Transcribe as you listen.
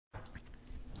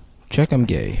Check I'm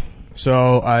gay.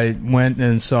 So I went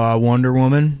and saw Wonder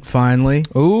Woman, finally.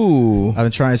 Ooh. I've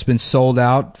been trying, it's been sold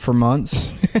out for months.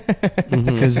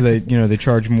 Because they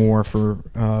charge more for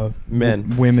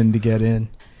women to get in.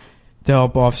 To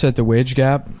help offset the wage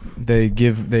gap, they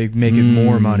make it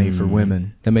more money for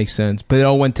women. That makes sense. But it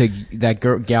all went to that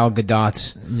Gal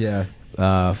Gadot's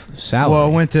salary. Well,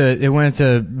 it went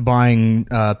to buying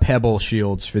pebble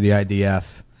shields for the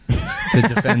IDF to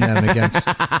defend them against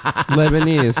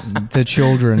the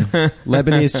children.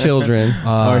 Lebanese children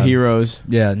are heroes.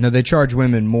 Yeah, no, they charge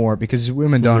women more because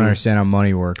women don't understand how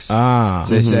money works. So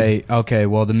they say, okay,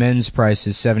 well, the men's price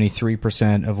is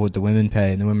 73% of what the women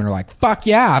pay, and the women are like, fuck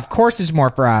yeah, of course it's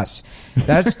more for us.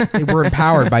 We're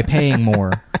empowered by paying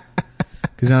more.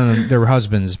 Because their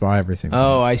husbands buy everything.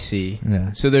 Oh, I see.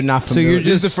 Yeah. So they're not familiar.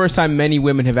 This is the first time many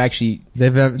women have actually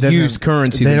used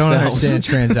currency They themselves. don't understand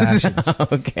transactions.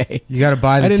 Okay. You got to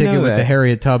buy the ticket with the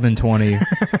Harriet Tubman 20,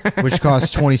 which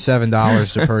costs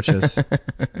 $27 to purchase.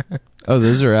 Oh,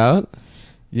 those are out?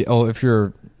 Yeah, if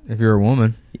you're a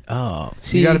woman. Oh,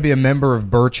 see, you got to be a member of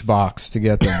Birchbox to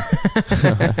get them.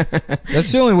 That's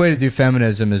the only way to do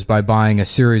feminism is by buying a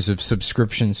series of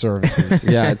subscription services.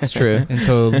 Yeah, it's true.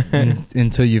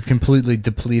 Until you've completely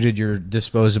depleted your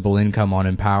disposable income on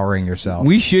empowering yourself.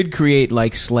 We should create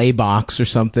like Slaybox or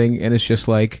something, and it's just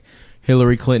like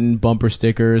Hillary Clinton bumper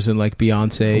stickers and like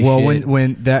Beyonce. Well, shit.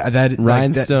 when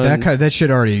that shit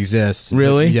already exists.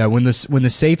 Really? Yeah. When the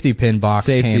safety pin box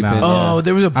came out. Oh,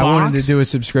 there was a box. I wanted to do a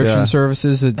subscription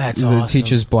services that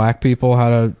teaches black people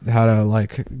how to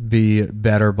like be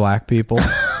better black people.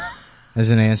 As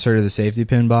an answer to the safety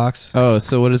pin box. Oh,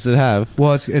 so what does it have?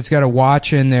 Well, it's got a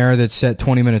watch in there that's set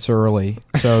 20 minutes early,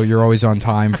 so you're always on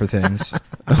time for things.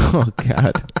 Oh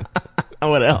God.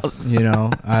 What else?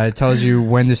 It tells you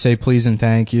when to say please and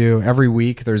thank you. Every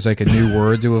week there's like a new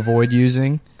word to avoid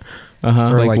using.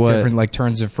 Or like different like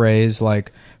turns of phrase,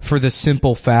 like for the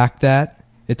simple fact that.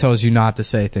 It tells you not to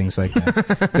say things like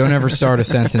that. Don't ever start a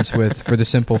sentence with for the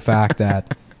simple fact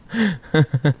that.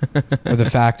 Or the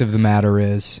fact of the matter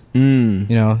is.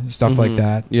 Stuff like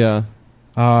that. Yeah.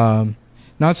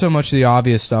 Not so much the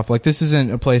obvious stuff. Like, this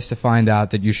isn't a place to find out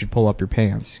that you should pull up your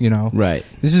pants, Right.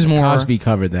 This is more... Cosby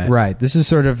covered that. Right. This is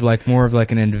sort of like more of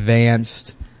like an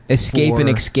advanced... Escape and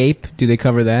Escape? Do they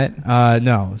cover that?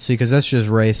 No. See, because that's just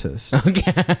racist.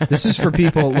 Okay. This is for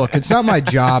people... Look, it's not my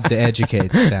job to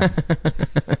educate them.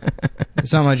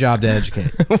 It's not my job to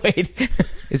educate. Wait.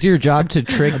 It's your job to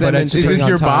trick them into Is this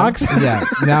your box? Yeah.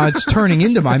 Now it's turning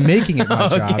into I'm making it my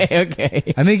job.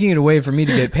 Okay. I'm making it a way for me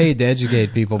to get paid to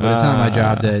educate people, but it's not my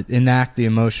job to enact the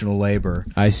emotional labor.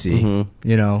 I see.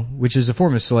 Which is a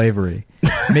form of slavery.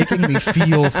 Making me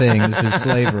feel things is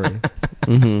slavery.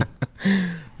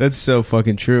 That's so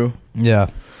fucking true. Yeah.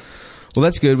 Well,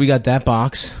 that's good. We got that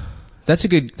box. That's a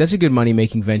good money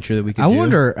making venture that we could do. I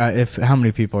wonder how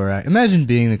many people are at. Imagine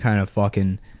being the kind of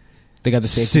fucking they got the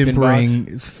safety pin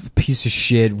box? piece of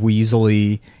shit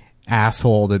weaselly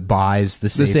asshole that buys the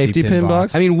safety pin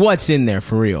box. I mean, what's in there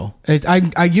for real? You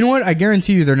know what? I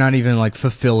guarantee you they're not even like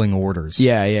fulfilling orders.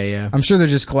 Yeah. I'm sure they're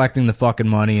just collecting the fucking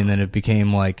money, and then it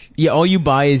became like... Yeah, all you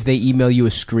buy is they email you a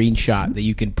screenshot that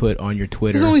you can put on your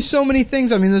Twitter. There's only so many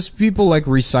things. I mean, those people like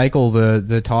recycle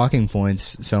the talking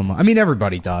points so much. I mean,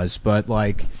 everybody does, but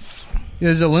like...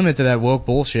 There's a limit to that woke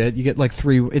bullshit. You get like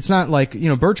 3... It's not like,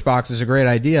 Birchbox is a great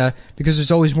idea because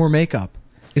there's always more makeup.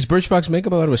 Is Birchbox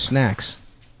makeup? I thought it was snacks.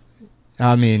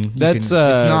 I mean, it's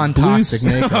non-toxic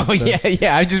makeup. Oh,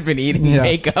 yeah. I've just been eating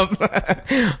makeup.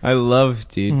 I love,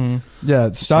 dude. Mm-hmm. Yeah,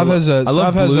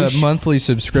 Stav has a monthly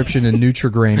subscription to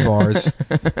Nutri-Grain bars.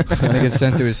 And they get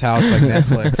sent to his house like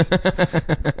Netflix.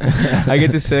 I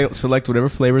get to select whatever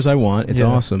flavors I want. It's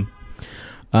awesome.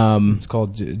 It's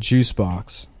called Juice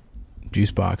Box.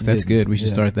 Juice Box. That's good. We should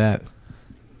start that.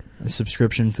 A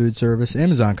subscription food service.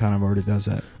 Amazon kind of already does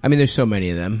that. I mean, there's so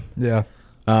many of them. Yeah.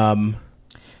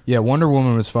 Yeah, Wonder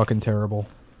Woman was fucking terrible.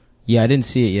 Yeah, I didn't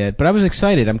see it yet, but I was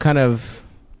excited.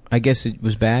 I guess it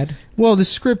was bad. Well, the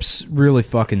script's really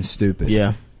fucking stupid.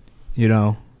 Yeah.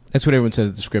 That's what everyone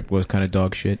says the script was kind of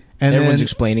dog shit. And everyone's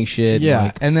explaining shit.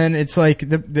 Yeah, and then it's like,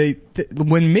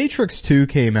 when Matrix 2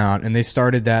 came out and they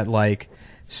started that, like,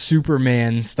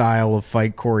 Superman style of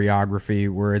fight choreography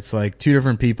where it's like two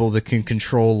different people that can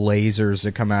control lasers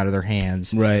that come out of their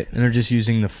hands. Right. And they're just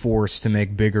using the force to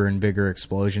make bigger and bigger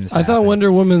explosions happen. I thought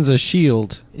Wonder Woman's a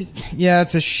shield. Yeah,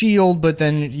 it's a shield, but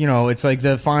then, it's like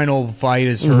the final fight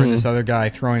is her and this other guy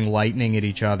throwing lightning at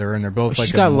each other, and they're both like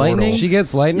she's got lightning? She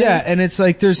gets lightning? Yeah, and it's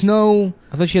like there's no...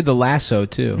 I thought she had the lasso,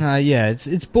 too. Yeah, it's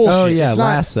bullshit. Oh, yeah, it's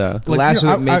lasso. The lasso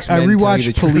that makes men tell you the truth. I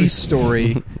rewatched Police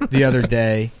Story the other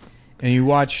day. and you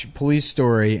watch Police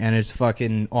Story, and it's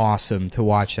fucking awesome to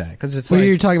watch that because it's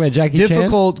You're talking about Jackie Chan?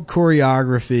 difficult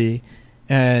choreography,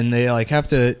 and they like have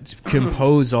to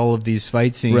compose all of these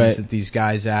fight scenes that these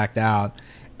guys act out,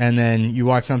 and then you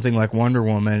watch something like Wonder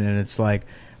Woman, and it's like,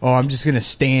 oh, I'm just gonna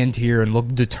stand here and look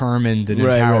determined and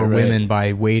empower women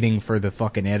by waiting for the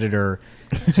fucking editor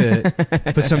to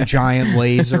put some giant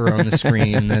laser on the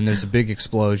screen, and then there's a big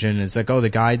explosion. It's like, oh, the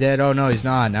guy dead? Oh no, he's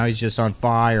not. Now he's just on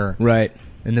fire. Right.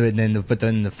 And but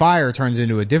then the fire turns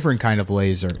into a different kind of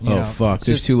laser. You know? Fuck!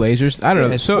 There's two lasers. I don't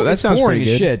know. So that sounds boring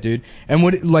pretty as good. shit, dude. And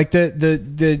what like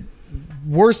the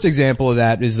worst example of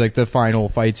that is like the final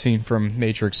fight scene from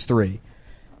Matrix 3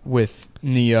 with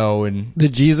Neo and the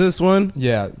Jesus one.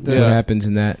 Yeah, what happens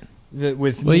in that? With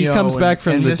Well, Neo he comes back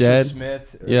from and the Mr. dead.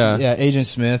 Smith, Yeah, Agent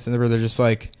Smith, and they're just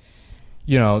like,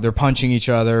 you know, they're punching each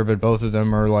other, but both of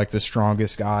them are like the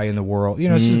strongest guy in the world. You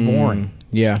know, it's just boring.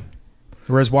 Yeah.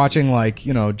 Whereas watching like,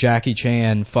 you know, Jackie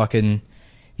Chan fucking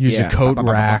use a coat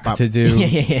rack to do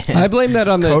I blame that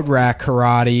on the coat rack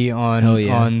karate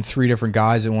on 3 different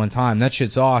guys at one time. That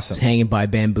shit's awesome. Just hanging by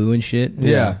bamboo and shit.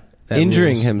 Yeah.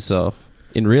 injuring himself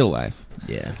in real life.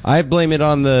 Yeah. I blame it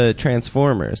on the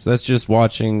Transformers. That's just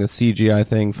watching the CGI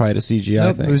thing fight a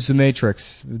CGI thing. It was the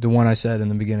Matrix, the one I said in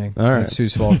the beginning. All right. That's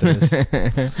whose fault it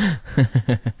is.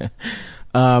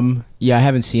 Yeah, I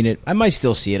haven't seen it. I might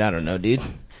still see it. I don't know, dude.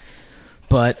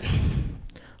 But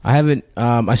I haven't.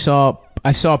 I saw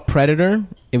Predator.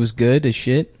 It was good as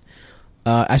shit.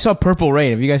 I saw Purple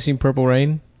Rain. Have you guys seen Purple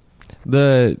Rain?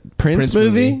 The Prince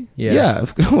movie? Yeah,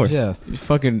 of course. Yeah.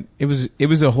 It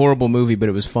was a horrible movie, but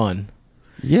it was fun.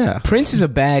 Yeah. Prince is a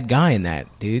bad guy in that,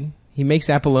 dude. He makes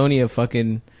Apollonia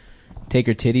fucking take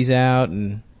her titties out,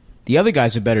 and the other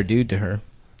guy's a better dude to her.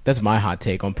 That's my hot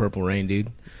take on Purple Rain,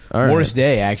 dude. All right. Morris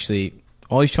Day, actually,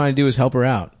 all he's trying to do is help her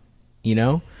out. You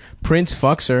know? Prince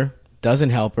fucks her,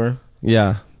 doesn't help her.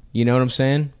 Yeah. You know what I'm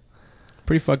saying?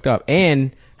 Pretty fucked up.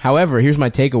 And, however, here's my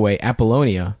takeaway.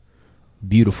 Apollonia,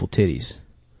 beautiful titties.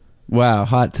 Wow,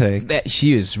 hot take.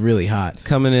 She is really hot.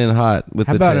 Coming in hot with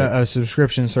How the about take. a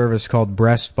subscription service called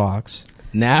Breastbox?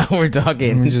 Now we're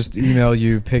talking. We just email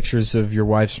you pictures of your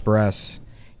wife's breasts.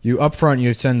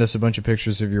 You send us a bunch of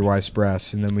pictures of your wife's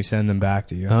breasts, and then we send them back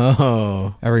to you.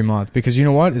 Oh. Every month. Because you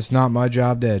know what? It's not my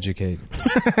job to educate.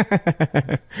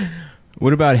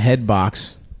 What about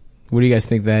Headbox? What do you guys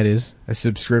think that is? A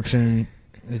subscription.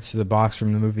 It's the box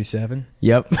from the movie Seven.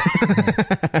 Yep.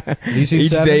 Have you seen Each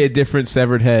Seven? day a different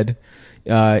severed head.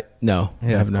 No, Yeah, I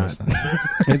have of not. course not.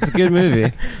 It's a good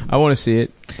movie. I want to see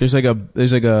it. There's like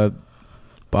a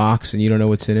box and you don't know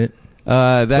what's in it.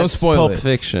 That's Don't spoil Pulp it.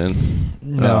 Fiction.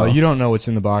 No, Oh. you don't know what's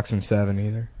in the box in Seven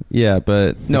either. Yeah,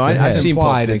 but No, it's a I've head. seen Pulp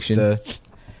Implied Fiction. it's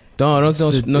No it's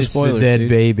spoilers. the dead dude.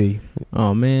 baby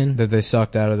Oh man. that they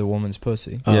sucked out of the woman's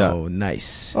pussy. Oh,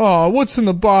 nice. Oh, what's in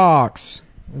the box?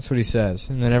 That's what he says.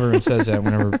 And then everyone says that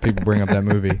whenever people bring up that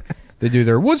movie. They do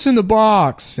their "what's in the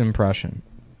box" impression.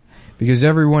 Because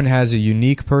everyone has a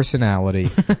unique personality.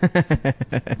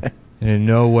 And in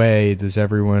no way does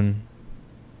everyone,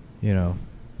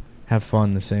 have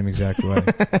fun the same exact way.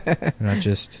 They're not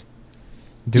just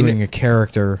doing a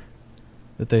character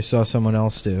that they saw someone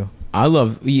else do. I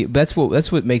love that's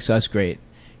what makes us great.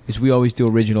 Is we always do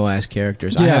original ass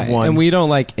characters. Yeah, I have one. and we don't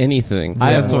like anything.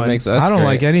 I have That's what one. makes us I don't great.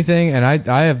 like anything, and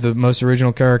I have the most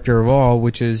original character of all,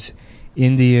 which is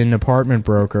Indian apartment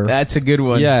broker. That's a good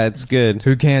one. Yeah, it's good.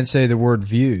 Who can't say the word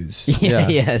views Yeah. Yeah.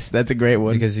 Yes, that's a great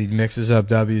one. because he mixes up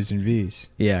W's and V's.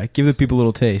 Yeah, give the people a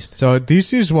little taste. So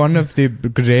this is one of the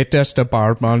greatest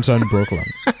apartments in Brooklyn.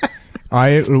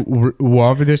 I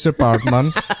love this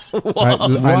apartment. I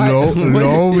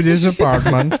love this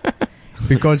apartment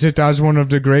because it has one of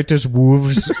the greatest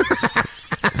wolves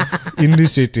in the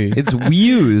city. It's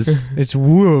views. It's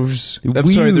wolves. I'm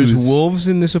sorry, there's wolves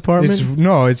in this apartment?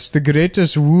 It's the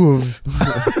greatest wolf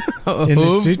in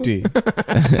the city.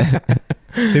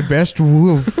 The best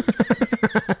wolf.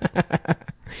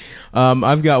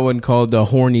 I've got one called the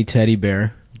Horny Teddy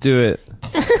Bear. Do it.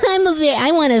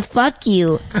 I want to fuck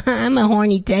you. I'm a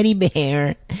horny teddy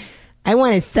bear. I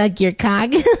want to suck your cock.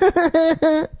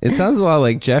 It sounds a lot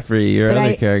like Jeffrey, your But other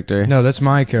I- character. No, that's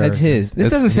my character. That's his.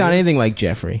 This doesn't sound anything like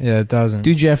Jeffrey. Yeah, it doesn't.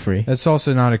 Do Jeffrey. That's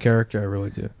also not a character I really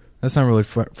do. That's not really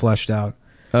fleshed out.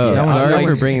 Oh, Yeah, sorry that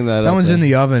for bringing that up. That one's in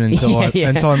the oven until Yeah.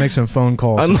 until I make some phone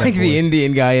calls. with Unlike that the voice.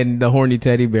 Indian guy and the Horny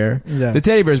Teddy Bear. Yeah. The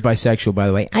teddy bear is bisexual, by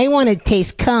the way. I want to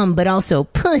taste cum, but also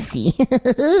pussy.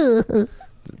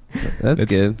 That's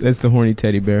good. That's the Horny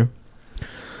Teddy Bear.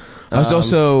 I was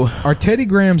also... Are Teddy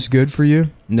Grahams good for you?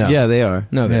 No. Yeah, they are.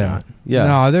 No, they're not. Yeah.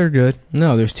 No, they're good.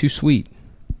 No, they're too sweet.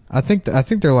 I think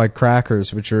they're like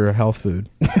crackers, which are a health food.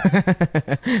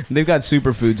 They've got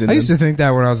superfoods in them. I used to think that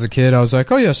when I was a kid. I was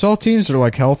like, oh yeah, saltines are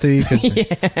like healthy because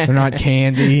they're not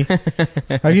candy.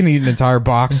 I can eat an entire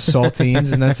box of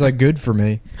saltines, and that's like good for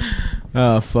me.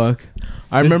 Oh fuck!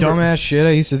 I The remember dumbass shit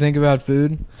I used to think about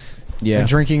food. Yeah, Like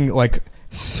drinking like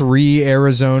 3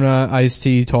 Arizona iced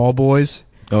tea tall boys.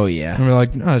 Oh yeah. And we're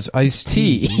like, no, it's iced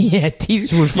tea. Yeah, tea.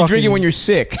 So we're You drink it fucking- when you're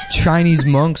sick. Chinese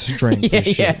monks drink Yeah,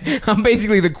 this shit. yeah. I'm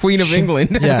basically the Queen of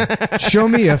England. Yeah. Show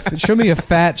me a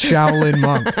fat Shaolin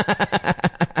monk.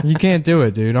 You can't do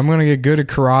it, dude. I'm gonna get good at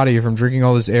karate from drinking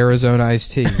all this Arizona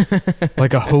iced tea.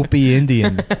 Like a Hopi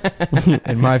Indian.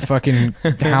 In my fucking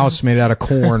house made out of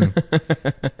corn.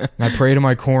 And I pray to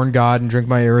my corn god and drink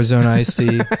my Arizona iced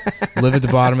tea. Live at the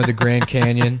bottom of the Grand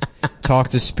Canyon. Talk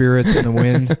to spirits in the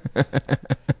wind.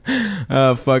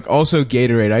 Fuck. Also,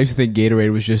 Gatorade. I used to think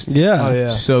Gatorade was just Oh, yeah.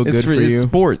 so good for it's you.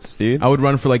 sports, dude. I would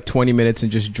run for like 20 minutes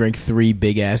and just drink 3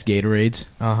 big ass Gatorades.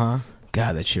 Uh-huh.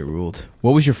 God, that shit ruled.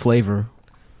 What was your flavor?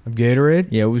 Of Gatorade?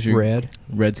 Yeah, what was your Red.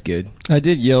 Red's good. I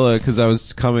did yellow because I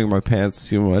was cumming my pants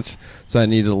too much, so I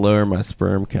needed to lower my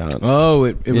sperm count. Oh,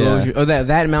 it Yeah. lowers your,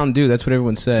 that Mountain Dew. That's what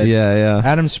everyone said. Yeah.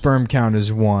 Adam's sperm count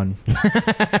is 1.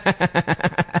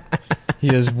 He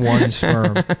has 1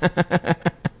 sperm.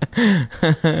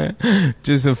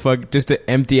 Just an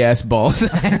empty ass ball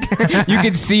sack. You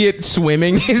can see it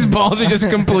swimming. His balls are just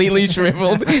completely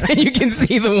shriveled, and you can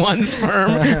see the one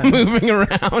sperm moving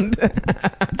around.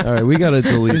 All right, we gotta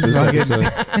delete this fucking-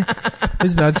 episode.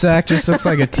 His nutsack just looks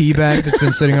like a tea bag that's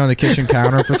been sitting on the kitchen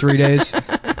counter for 3 days.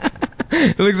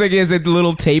 It looks like he has a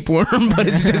little tapeworm, but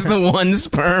it's just the one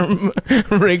sperm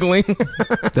wriggling.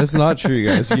 That's not true,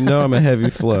 guys. You know I'm a heavy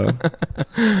flow.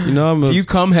 You know I'm a. Do you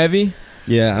come heavy?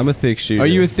 Yeah, I'm a thick shooter. Are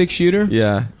you a thick shooter?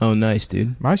 Yeah. Oh, nice,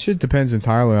 dude. My shit depends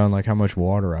entirely on like how much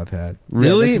water I've had.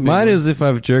 Really? that's a big Mine one. is if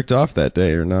I've jerked off that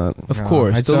day or not. Of No,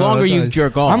 course. I'd The say longer that's you a-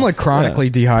 jerk off. I'm like chronically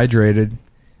dehydrated.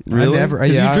 Really? I never.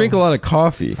 'Cause Yeah, you drink a lot of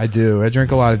coffee. I do. I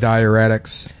drink a lot of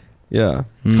diuretics. Yeah.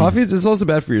 Mm. Coffee is also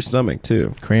bad for your stomach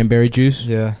too. Cranberry juice.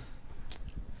 Yeah.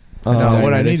 Oh, No,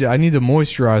 what I diuretic. need to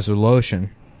moisturize with lotion.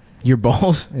 Your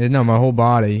balls. No, my whole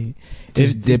body.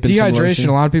 Just dip in some Dehydration. lotion?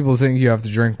 A lot of people think you have to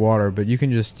drink water, but you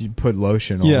can just put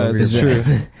lotion all Yeah, over it's your true.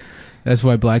 body. That's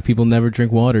why black people never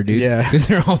drink water, dude. Yeah. Because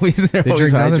they're always They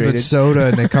drink nothing but soda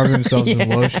and they cover themselves in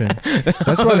lotion.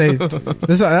 That's why they.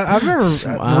 I remember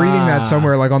reading that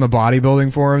somewhere, like on the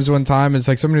bodybuilding forums one time. It's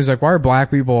like somebody was like, "Why are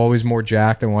black people always more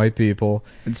jacked than white people?"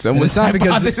 And someone's It's not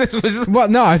because- hypothesis was just Well,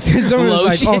 no, it's someone was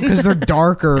like, Lotion. "Oh, because they're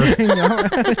darker." You know?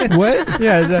 What?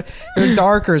 Yeah, they're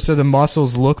darker, so the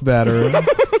muscles look better.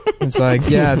 It's like,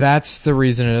 yeah, that's the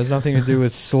reason. It has nothing to do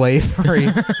with slavery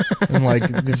and like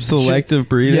Selective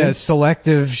breeding. Yeah,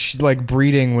 selective like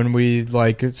breeding when we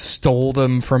like stole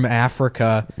them from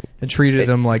Africa and treated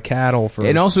them like cattle for.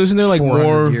 And also, isn't there like 400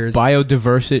 more years.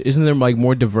 biodiversity? Isn't there like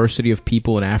more diversity of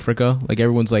people in Africa? Like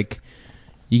everyone's like,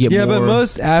 you get Yeah, more. but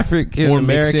most African more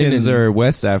mixing Americans and- are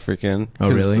West African. Oh,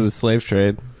 'cause really? of the slave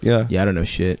trade. Yeah. Yeah, I don't know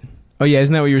shit. Oh yeah,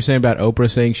 isn't that what you were saying about Oprah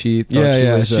saying she thought Yeah,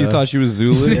 she was? she thought she was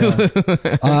Zulu.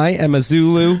 I am a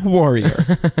Zulu warrior.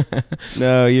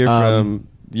 No,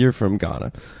 you're from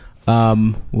Ghana.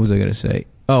 What was I gonna say?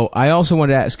 Oh, I also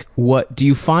wanted to ask, what do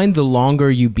you find the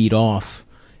longer you beat off,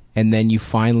 and then you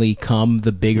finally come,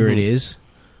 the bigger it is?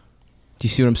 Do you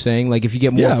see what I'm saying? Like if you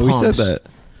get more, Yeah, we pumps. said that.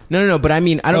 No, but I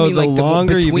mean, I don't Oh, mean the like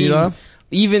longer you between, beat off?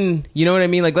 Even, you know what I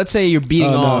mean? Like let's say you're beating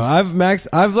Oh, no, off,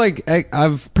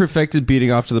 I've perfected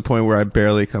beating off to the point where I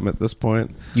barely come at this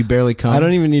point. you barely come. I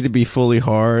don't even need to be fully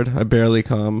hard. I barely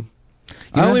come.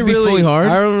 You don't have to be fully hard?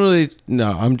 I don't really.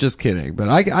 No, I'm just kidding. But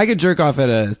I could jerk off at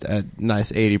a nice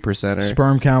 80%er.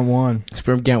 sperm count 1.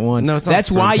 Sperm count 1. No, it's not that's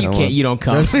sperm why count you can't. 1. You don't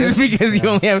come. That's- It's because you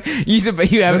only have you have That's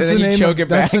and the then you name. choke Of, it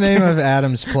back. that's the name of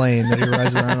Adam's plane that he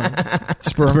rides around on.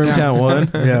 Sperm count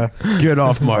 1. Yeah. Get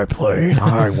off my plane.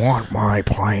 I want my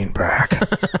plane back.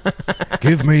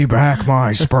 Give me back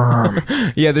my sperm.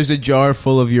 Yeah, there's a jar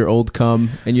full of your old cum,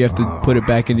 and you have to put it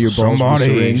back into your balls with a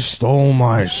syringe. stole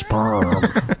my sperm.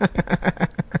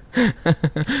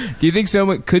 Do you think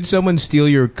someone steal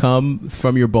your cum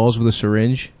from your balls with a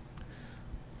syringe?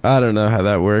 I don't know how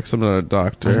that works. I'm not a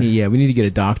doctor. I mean, yeah, we need to get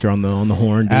a doctor on the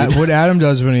horn, dude. What Adam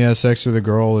does when he has sex with a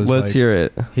girl is Let's like, hear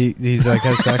it. he's like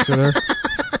has sex with her,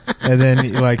 and then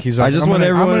he's like, I just I'm want gonna,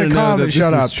 everyone I'm gonna to know come. that this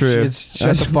Shut is up, true.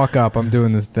 Shut the fuck up. I'm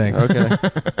doing this thing. Okay.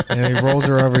 And he rolls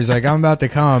her over. He's like, I'm about to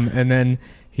come, and then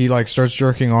he like starts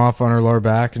jerking off on her lower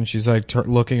back, and she's like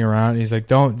looking around. And he's like,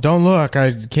 don't look.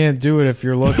 I can't do it if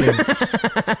you're looking.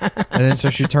 And then so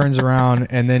she turns around,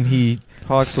 and then he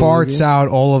farts out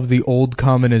all of the old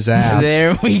cum in his ass.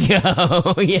 There we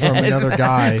go. Yes. From another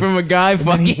guy. From a guy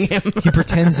fucking him. He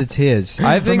pretends it's his.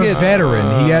 I think it's a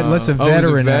veteran. He lets a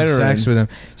veteran have sex with him.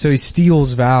 So he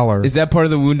steals valor. Is that part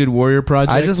of the Wounded Warrior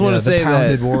Project? I just want to say the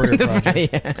Pounded Warrior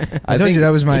Project. Yeah. I told you that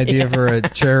was my idea for a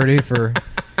charity for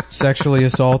sexually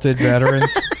assaulted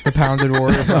veterans. The Pounded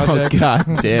Warrior Project. Oh, God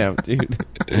damn, dude.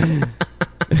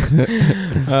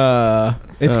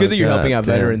 It's good that you're helping out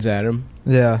veterans, Adam.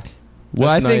 Yeah. Well,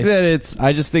 I think nice.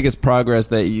 I just think it's progress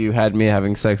that you had me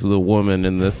having sex with a woman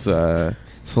in this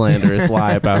slanderous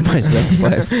lie about my sex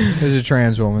life. There's a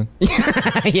trans woman.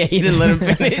 Yeah, you didn't let him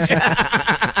finish.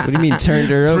 What do you mean turned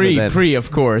her over? Pre,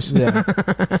 of course. Yeah.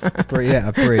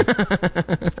 Pre.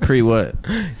 Pre what?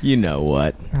 You know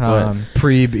what?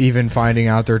 Pre even finding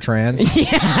out they're trans.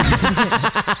 Yeah.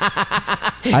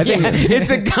 I think it's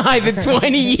a guy that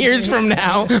 20 years from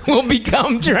now will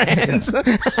become trans.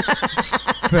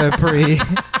 Pre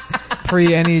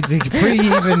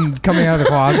even coming out of the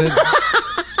closet.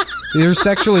 You're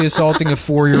sexually assaulting a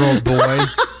 4-year-old boy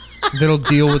that'll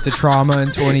deal with the trauma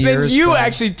in 20 years. Then you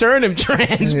actually turn him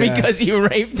trans because you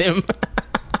raped him.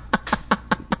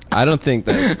 I don't know.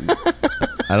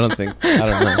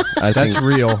 That's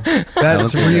real.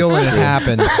 That's real and it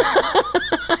happened.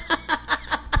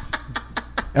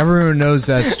 Everyone knows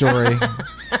that story.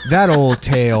 That old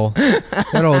tale.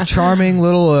 That old charming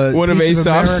little one of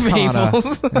Aesop's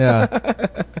fables.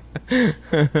 Yeah.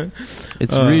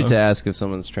 It's rude to ask if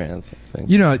someone's trans, I think.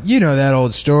 You know that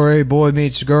old story, boy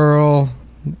meets girl,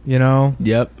 you know?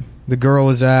 Yep. The girl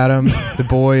is Adam, the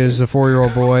boy is a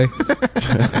 4-year-old boy.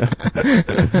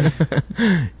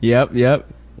 Yep.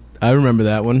 I remember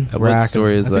that one. What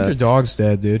story is I that? think your dog's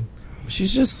dead, dude.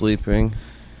 She's just sleeping.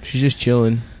 She's just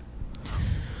chilling.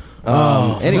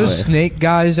 Are Anyway. those snake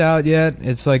guys out yet?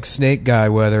 It's like snake guy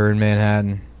weather in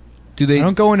Manhattan. Do they? I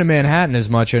don't go into Manhattan as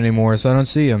much anymore, so I don't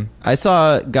see them. I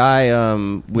saw a guy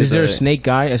with Is there a snake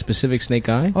guy, a specific snake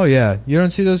guy? Oh yeah, you don't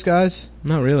see those guys?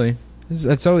 Not really.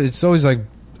 It's always like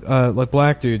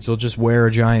black dudes will just wear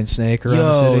a giant snake around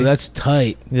the city. That's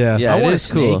tight. Yeah. Yeah, I it want is a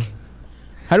snake. cool.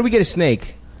 How do we get a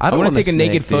snake? I don't want want to take a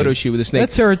snake, naked photo dude. shoot with a snake.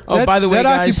 By the way, that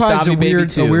guys, occupies Stabby Baby a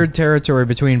 2. weird territory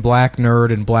between black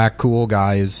nerd and black cool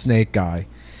guy is snake guy.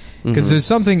 Because there's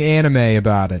something anime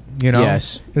about it, you know?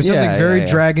 Yes. There's something very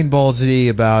Dragon Ball Z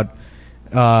about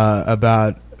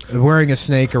wearing a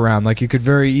snake around. Like, you could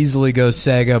very easily go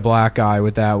Sega black guy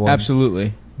with that one.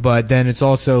 Absolutely. But then it's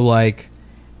also like,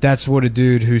 that's what a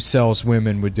dude who sells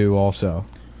women would do also.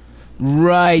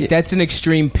 Right, that's an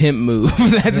extreme pimp move.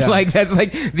 That's like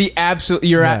the absolute.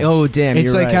 Oh damn! It's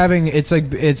you're like right. having. It's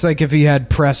like if he had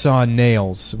press-on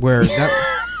nails, where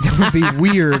that would be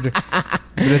weird. But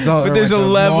it's all. But there's like a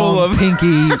level long, of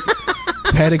pinky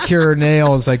pedicure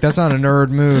nails. Like, that's not a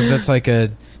nerd move. That's like a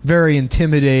very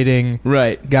intimidating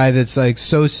guy that's like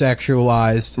so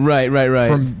sexualized.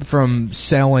 Right. From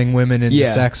selling women into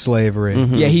sex slavery.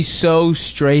 Yeah, he's so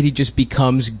straight he just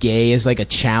becomes gay as like a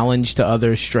challenge to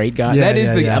other straight guys. Yeah, that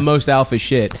is the most alpha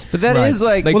shit. But that is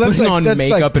like well, that's putting like, on that's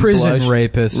makeup like prison and blush.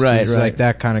 rapist. Right. Like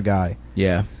that kind of guy.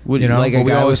 Yeah. Would you know, like a but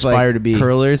we guy all with aspire like to be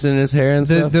curlers in his hair and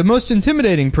stuff? The most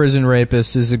intimidating prison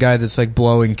rapist is the guy that's like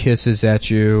blowing kisses at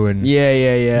you and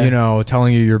yeah. you know,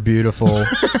 telling you you're beautiful.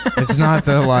 It's not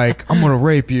the like, I'm gonna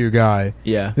rape you guy.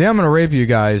 Yeah. The I'm gonna rape you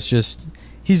guy is just,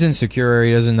 he's insecure,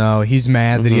 he doesn't know, he's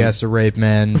mad that he has to rape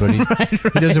men, but he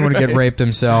doesn't want to get raped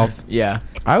himself. Yeah.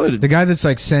 The guy that's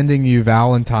like sending you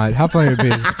Valentine. How funny would it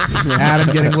be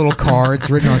Adam getting little cards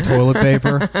written on toilet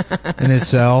paper in his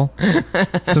cell?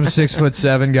 Some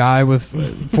 6'7" guy with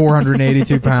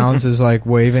 482 pounds is like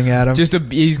waving at him.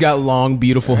 He's got long,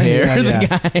 beautiful hair. Yeah. The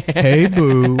guy. Hey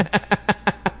boo.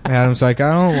 Adam's like,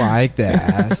 I don't like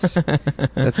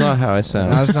that. That's not how I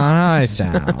sound. That's not how I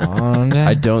sound.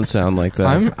 I don't sound like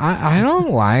that. I don't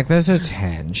like this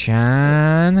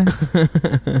attention.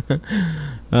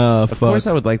 Of course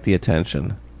I would like the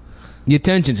attention. The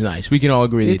attention's nice. We can all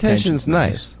agree the attention's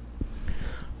nice.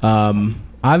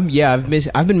 I've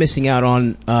been missing out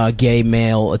on gay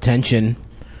male attention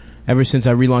ever since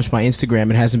I relaunched my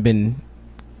Instagram. It hasn't been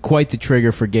quite the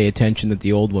trigger for gay attention that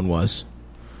the old one was.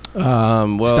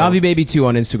 Stabby Baby 2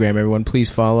 on Instagram, everyone. Please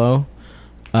follow.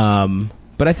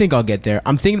 But I think I'll get there.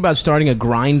 I'm thinking about starting a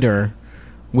Grindr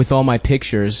with all my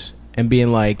pictures and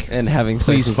being like, and having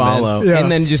please sex with follow, men. Yeah.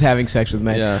 and then just having sex with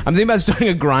men. Yeah. I'm thinking about starting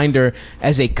a Grindr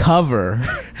as a cover,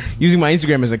 using my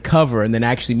Instagram as a cover, and then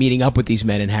actually meeting up with these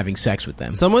men and having sex with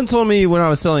them. Someone told me when I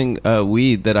was selling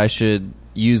weed that I should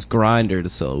use Grindr to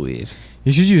sell weed.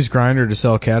 You should use Grindr to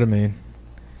sell ketamine.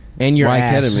 And your Why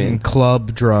ass. ketamine? And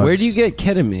club drugs. Where do you get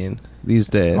ketamine? these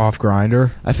days. Off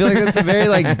Grinder. I feel like that's a very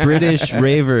like British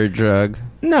raver drug.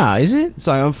 Nah, is it? It's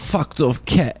like I'm fucked off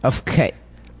cat. Of cat.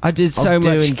 I did so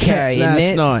much cat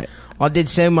last night. I did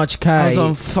so much K. I was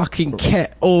on fucking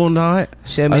cat all night.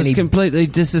 So I many. was completely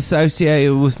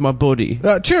disassociated with my body.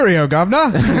 Cheerio, governor.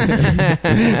 I'm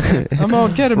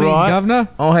on ketamine, Right. governor.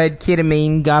 I had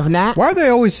ketamine, governor. Why are they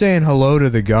always saying hello to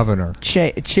the governor?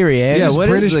 Cheerio. Yeah, Does what is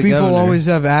British the people governor? always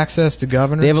have access to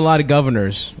governors? They have a lot of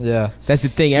governors. Yeah. That's the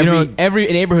thing. know- Every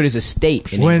neighborhood is a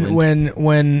state in England.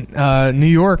 When New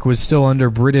York was still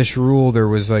under British rule, there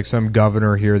was like some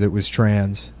governor here that was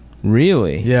trans.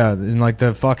 Really? Yeah, in like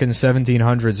the fucking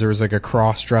 1700s, there was like a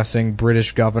cross-dressing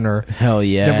British governor Hell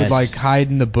yeah. that would like hide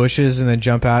in the bushes and then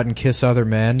jump out and kiss other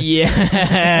men. Yeah,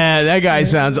 that guy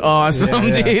sounds awesome,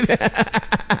 Yeah,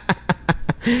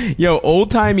 dude. Yo, old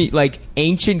timey, like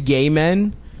ancient gay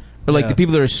men, or like Yeah. the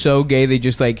people that are so gay they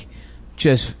just were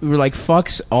like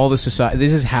fucks all the society.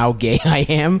 This is how gay I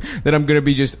am, that I'm gonna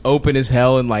be just open as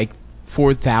hell in like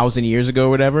 4,000 years ago or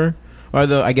whatever.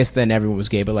 Although I guess then everyone was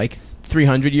gay, but like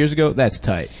 300 years ago, that's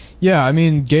tight. Yeah, I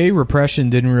mean, gay repression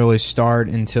didn't really start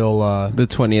until The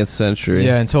 20th century.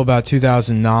 until about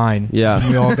 2009. Yeah.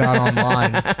 when we all got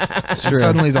online. It's And true.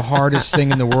 suddenly, the hardest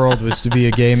thing in the world was to be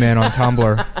a gay man on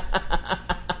Tumblr.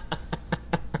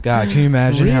 God, can you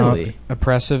imagine Really? how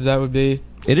oppressive that would be?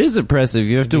 It is oppressive.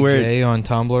 You have to be wear. gay on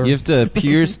Tumblr. You have to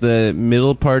pierce the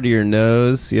middle part of your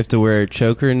nose. You have to wear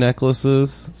choker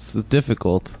necklaces. It's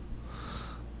difficult.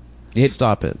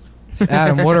 Stop it.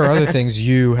 Adam, what are other things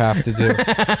you have to do?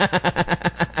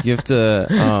 You have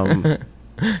to.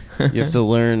 You have to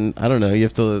learn. I don't know. You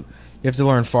have to. You have to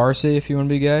learn Farsi if you want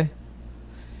to be gay.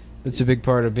 That's a big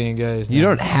part of being gay. Isn't You it?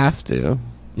 don't have to.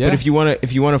 Yeah. But if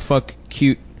you wanna fuck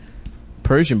cute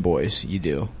Persian boys, you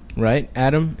do, right,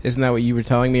 Adam? Isn't that what you were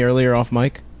telling me earlier off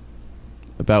mic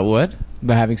About what?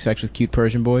 about having sex with cute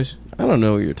Persian boys? I don't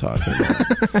know what you're talking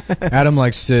about. Adam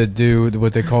likes to do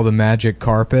what they call the magic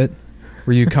carpet,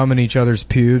 where you come in each other's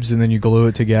pubes and then you glue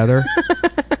it together,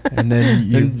 and then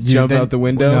you jump out the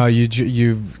window? No, you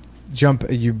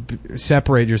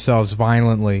separate yourselves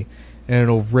violently, and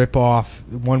it'll rip off.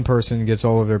 One person gets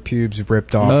all of their pubes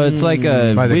ripped off. Oh, it's like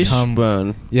a By the cum.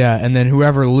 wishbone. Yeah, and then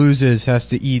whoever loses has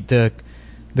to eat the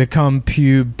cum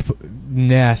pube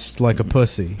nest like a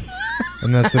pussy,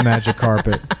 and that's the magic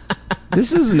carpet.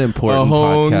 This is an A important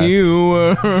whole podcast. new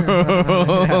world.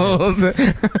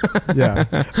 Yeah.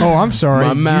 Oh, I'm sorry.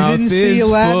 My mouth You didn't is see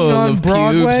Aladdin full on of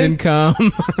Broadway? pubes and cum.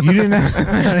 You didn't.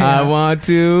 I want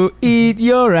to eat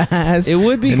your ass. It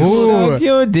would be and cool. suck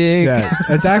your dick. Yeah,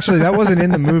 it's actually that wasn't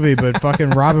in the movie, but fucking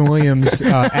Robin Williams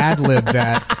ad-libbed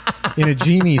that in a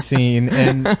genie scene,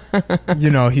 and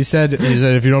he said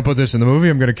if you don't put this in the movie,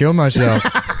 I'm gonna kill myself.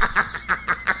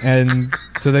 And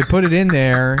so they put it in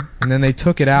there, and then they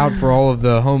took it out for all of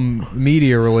the home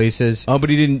media releases. Oh, but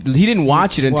he didn't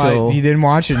watch it until He didn't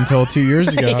watch it until 2 years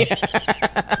ago.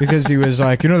 Because he was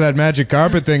like, that magic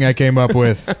carpet thing I came up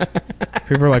with.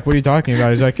 People are like, what are you talking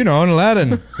about? He's like, in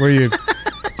Aladdin, where you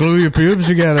glue your pubes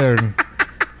together and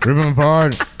rip them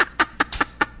apart.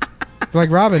 They're like,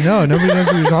 Robin, no, nobody knows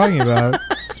what you're talking about.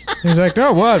 He's like,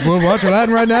 no, what? We'll watch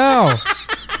Aladdin right now.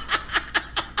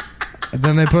 And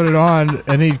then they put it on,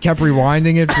 and he kept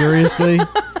rewinding it furiously.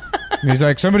 And he's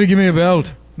like, somebody give me a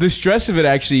belt. the stress of it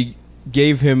actually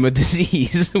gave him a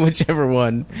disease, whichever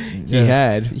one he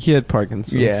had. He had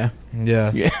Parkinson's. Yeah.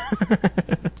 Yeah.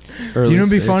 Early You know,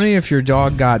 it'd be stage. funny if your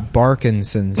dog got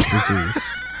Parkinson's disease.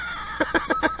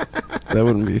 That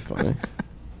wouldn't be funny.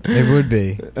 It would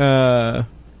be.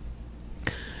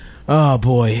 Oh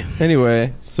boy.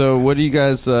 Anyway, so what are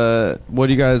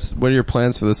your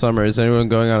plans for the summer? Is anyone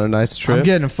going on a nice trip? I'm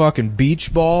getting a fucking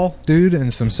beach ball, dude,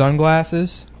 and some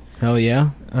sunglasses. Hell yeah.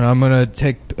 And I'm going to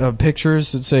take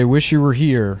pictures that say, wish you were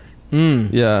here.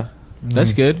 Yeah.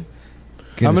 That's good.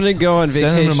 I'm going to go on vacation.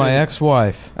 Send them to my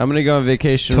ex-wife, I'm going to go on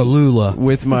vacation Tallulah.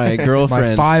 with my My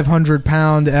girlfriend.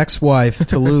 500-pound ex-wife,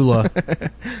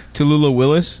 Tallulah. Tallulah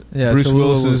Willis? Yeah, Bruce Tallulah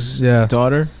Willis's yeah.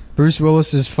 daughter? Bruce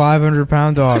Willis's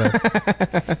 500-pound daughter,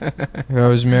 who I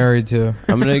was married to.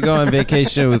 I'm going to go on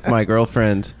vacation with my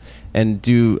girlfriend and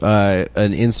do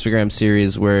an Instagram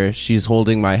series where she's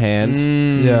holding my hand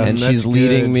Yeah, and that's she's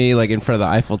leading good. me like in front of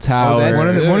the Eiffel Tower. that's One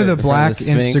of the in front black of the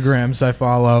Sphinx. Instagrams I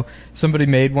follow, somebody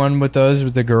made one with those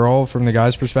with the girl from the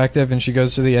guy's perspective, and she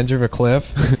goes to the edge of a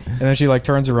cliff, and then she like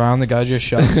turns around, the guy just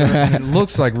shoves her, and it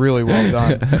looks like really well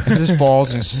done. It just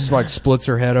falls and like splits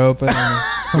her head open on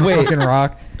a Wait. fucking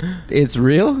rock. It's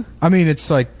real? I mean, it's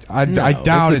like I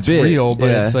doubt it's real, but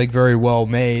it's like very well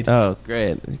made. Oh,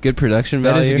 great. Good production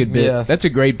value. That is a good bit. Yeah. That's a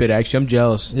great bit, actually. I'm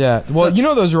jealous. Yeah. Well,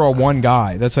 those are all one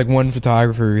guy. That's like one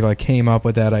photographer who like came up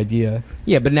with that idea.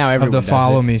 Yeah, but now everyone of the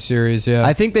Follow Me series, yeah.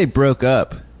 I think they broke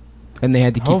up. And they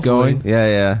had to keep going.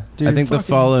 Yeah. Dude, I think the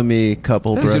Follow Me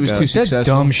couple broke up. It was too successful. That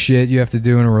dumb shit you have to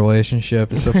do in a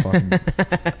relationship is so fucking...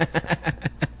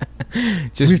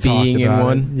 Just being in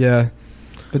one. It. Yeah.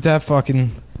 But that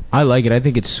fucking... I like it. I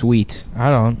think it's sweet.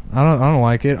 I don't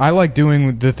like it. I like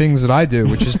doing the things that I do,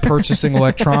 which is purchasing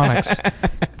electronics,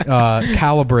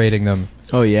 calibrating them.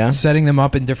 Oh, yeah? Setting them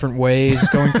up in different ways,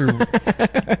 going through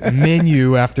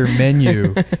menu after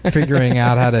menu, figuring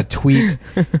out how to tweak,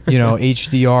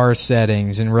 HDR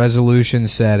settings and resolution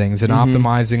settings and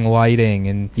optimizing lighting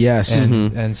and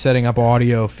and setting up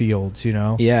audio fields,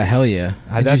 Yeah, hell yeah.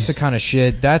 That's the kind of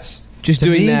shit. That's just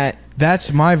doing that.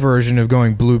 That's my version of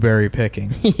going blueberry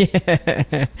picking.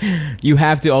 Yeah. You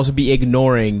have to also be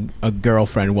ignoring a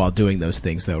girlfriend while doing those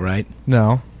things, though, right?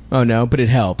 No. Oh, no, but it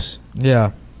helps.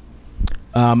 Yeah.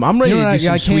 I'm ready to do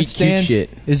some sweet, cute shit.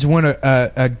 Is when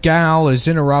a gal is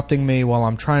interrupting me while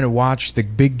I'm trying to watch the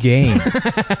big game.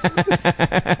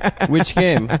 Which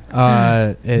game?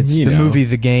 It's the movie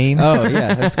The Game. Oh,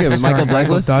 yeah, that's good. With Michael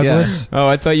Douglas? Yeah. Oh,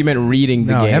 I thought you meant reading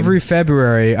the game. Every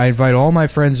February, I invite all my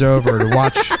friends over to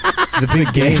watch the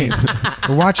big game.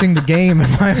 We're watching the game in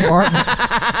my apartment.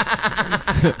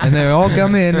 And they all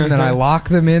come in, and then I lock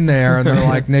them in there, and they're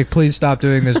like, Nick, please stop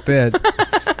doing this bit.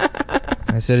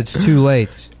 I said, it's too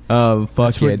late. Oh,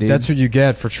 fuck dude. That's what you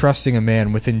get for trusting a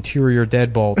man with interior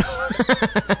deadbolts.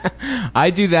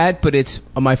 I do that, but it's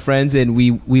my friends, and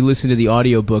we listen to the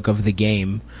audiobook of the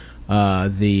game. By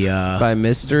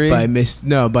Mystery? By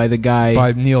the guy...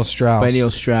 By Neil Strauss. By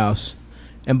Neil Strauss.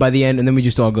 And by the end, and then we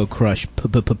just all go crush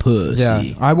pussy. Yeah,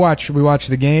 we watch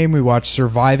the game, we watch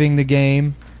Surviving the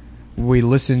Game. We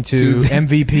listened to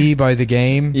MVP by The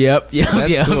Game. Yep.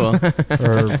 That's cool. Was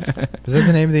that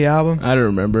the name of the album? I don't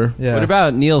remember. Yeah. What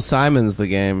about Neil Simon's The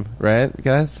Game, right,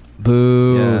 guys?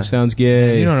 Boo. Yeah. Sounds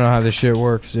gay. You don't know how this shit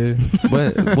works, dude. You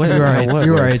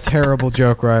are a terrible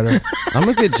joke writer. I'm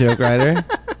a good joke writer.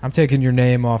 I'm taking your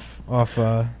name off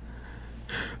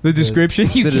the description?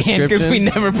 You can't because we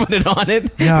never put it on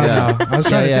it. No. I was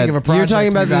trying to think of a project. You're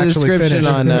talking about the description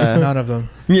on... none of them.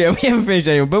 Yeah, we haven't finished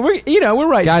anyone, but we're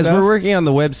right. Guys, stuff. we're working on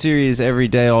the web series every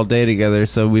day, all day together,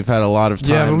 so we've had a lot of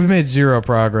time. Yeah, but we've made zero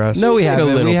progress. No, we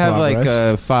haven't. We have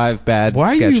progress. 5 bad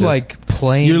Why sketches. are you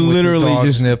playing You're with literally your dog's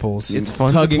just nipples? It's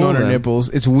fun tugging on her nipples.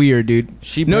 It's weird, dude.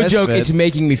 No joke, it's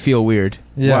making me feel weird.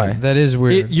 Yeah, Why? that is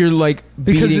weird. You're like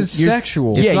because it's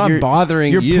sexual. It's not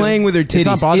bothering you. You're playing with her titties. It's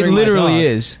not bothering it literally my dog.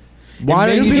 is. Why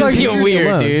it does makes it you feel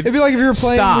weird, dude? It'd be like if you were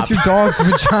playing with your dog's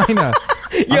vagina.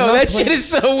 Yo, that shit is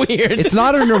so weird. It's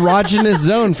not an erogenous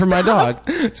zone for my dog.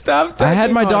 Stop. I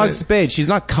had my dog spayed. She's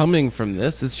not coming from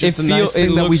this. It's just a nice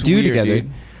thing that we do weird, together.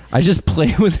 Dude. I just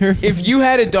play with her. If you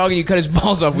had a dog and you cut his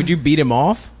balls off, would you beat him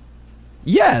off?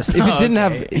 Yes. If it didn't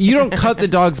have... You don't cut the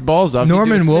dog's balls off.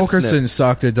 Norman Wilkerson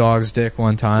sucked a dog's dick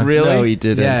one time. Really? No, he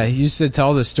didn't. Yeah, he used to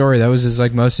tell this story. That was his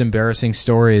most embarrassing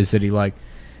story is that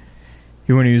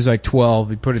when he was 12,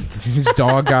 his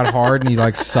dog got hard and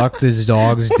he sucked his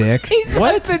dog's dick.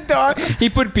 What? The dog? He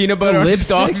put peanut butter on his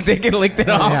dog's dick and licked it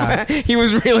off. Yeah. He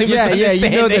was really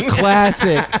misunderstanding. You know the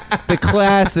classic. The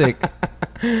classic.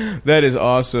 That is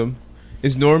awesome.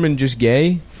 Is Norman just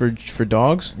gay for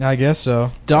dogs? I guess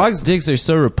so. Dogs' dicks are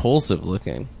so repulsive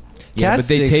looking. Yeah, Cats' but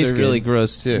they dicks taste are good. really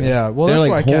gross too. Yeah, well, they're that's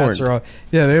why cats horned. are.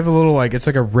 Yeah, they have a little it's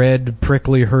like a red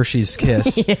prickly Hershey's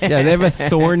Kiss. Yeah, they have a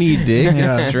thorny dick.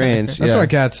 Yeah. It's strange. That's why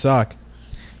cats suck.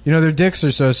 Their dicks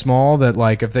are so small that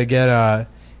if they get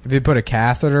if you put a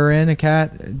catheter in a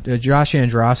cat, Josh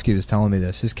Androsky was telling me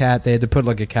this. His cat, they had to put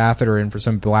a catheter in for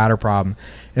some bladder problem,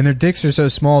 and their dicks are so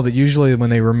small that usually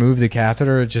when they remove the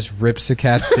catheter, it just rips the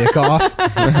cat's dick off.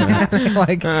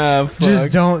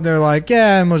 Just don't. They're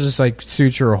and we'll just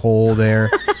suture a hole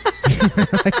there.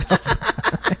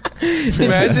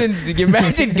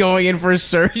 Imagine going in for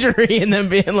surgery and then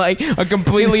being a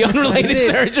completely unrelated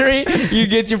surgery. You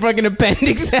get your fucking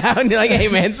appendix out and you're like, hey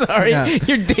man, sorry,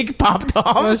 your dick popped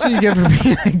off. That's what you get for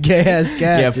being a gay ass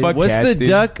cat. Yeah, dude. fuck What's cats, the dude.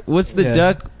 duck? What's the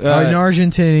duck? An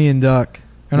Argentinian duck.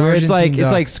 Where it's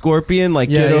like Scorpion,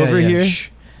 get over here. Shh.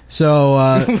 So,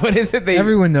 what is it?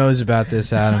 Everyone knows about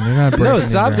this, Adam. You're not breaking No,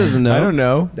 Stop doesn't know. I don't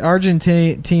know. The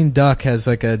Argentine duck has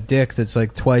a dick that's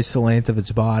twice the length of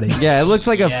its body. Yeah, it looks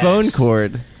like a phone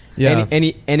cord. Yeah.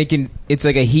 And it can. It's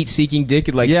like a heat-seeking dick.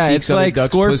 It Yeah, seeks it's other like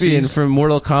ducks' Scorpion pussies. from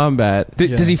Mortal Kombat.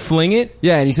 Does he fling it?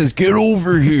 Yeah, and he says, "Get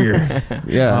over here."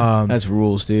 Yeah, That's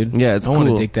rules, dude. Yeah, it's I want to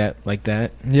cool. dick that like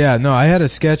that. Yeah, no, I had a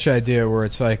sketch idea where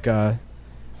it's like a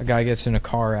guy gets in a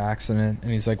car accident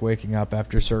and he's like waking up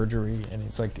after surgery and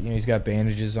it's like, he's got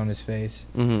bandages on his face.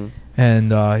 mm-hmm.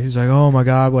 And he's like, "Oh my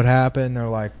God, what happened?" They're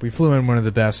like, "We flew in one of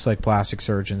the best like plastic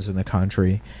surgeons in the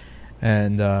country."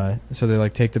 And so they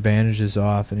like take the bandages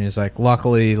off, and he's like,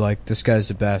 "Luckily, like this guy's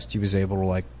the best. He was able to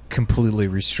like completely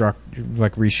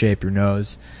reshape your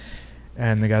nose."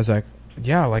 And the guy's like,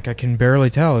 "Yeah, like I can barely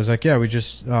tell." He's like, "Yeah, we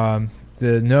just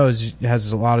the nose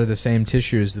has a lot of the same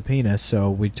tissue as the penis,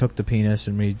 so we took the penis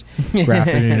and we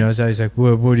grafted it in your nose." He's like,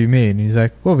 what do you mean? And he's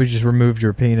like, "Well, we just removed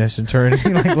your penis and turned." He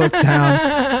like looks down,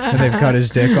 and they've cut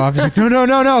his dick off. He's like,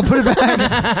 no, put it back.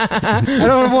 I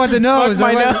don't want the nose.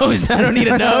 Fuck my nose. I don't need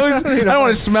a nose. I don't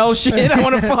want to smell shit. I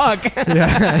want to fuck.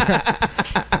 Yeah.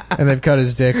 And they've cut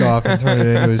his dick off and turned it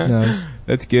into his nose.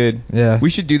 That's good. Yeah. We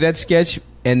should do that sketch,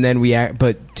 and then we act.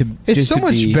 But it's so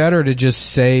much better to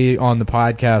just say on the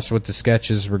podcast what the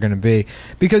sketches were going to be,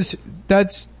 because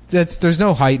that's there's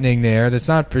no heightening there. That's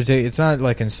not it's not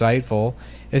like insightful.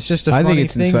 It's just a funny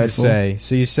thing to say.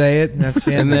 So you say it, and that's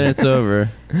the end. And then it's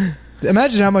over.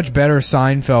 Imagine how much better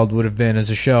Seinfeld would have been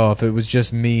as a show if it was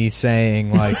just me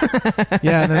saying, like,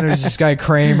 yeah, and then there's this guy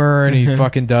Kramer, and he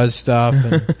fucking does stuff,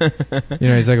 and,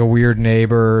 he's like a weird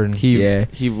neighbor, and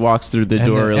he walks through the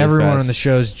door really everyone fast. on the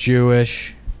show's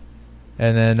Jewish,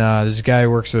 and then there's a guy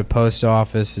who works for the post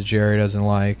office that Jerry doesn't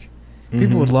like.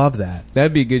 People would love that.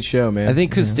 That'd be a good show, man. I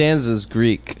think Costanza's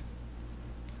Greek.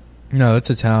 No,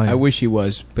 that's Italian. I wish he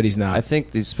was, but he's not. I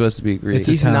think he's supposed to be Greek.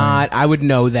 He's not. I would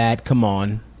know that. Come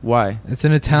on. Why? It's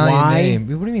an Italian Why? name.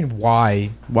 What do you mean,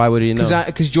 why? Why would he know?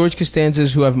 Because George Costanza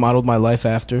is who I've modeled my life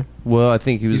after. Well, I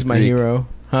think he was He's my Greek. hero.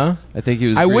 Huh? I think he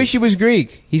was I Greek. wish he was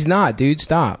Greek. He's not, dude.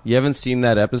 Stop. You haven't seen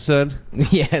that episode?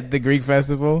 Yeah, the Greek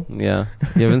festival. Yeah.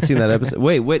 You haven't seen that episode?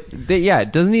 Wait, what? Yeah,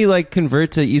 doesn't he, like,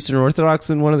 convert to Eastern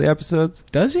Orthodox in one of the episodes?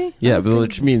 Does he? Yeah, but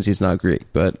which means he's not Greek,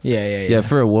 but... Yeah. Yeah,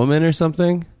 for a woman or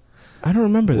something? I don't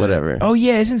remember that. Whatever. Oh,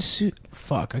 yeah,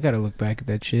 fuck, I gotta look back at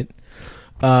that shit.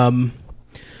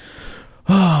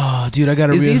 Oh, dude, I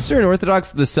gotta... Is Eastern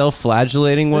Orthodox the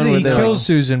self-flagellating one? He kills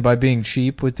Susan by being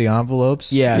cheap with the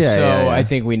envelopes. Yeah, I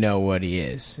think we know what he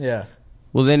is. Yeah.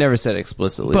 Well, they never said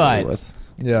explicitly what it was.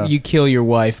 Yeah. You kill your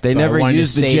wife. They by never wanting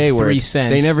used to the save J word. 3 cents.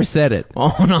 They never said it.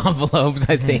 On envelopes,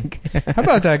 I think. How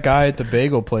about that guy at the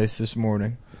bagel place this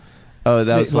morning? Oh,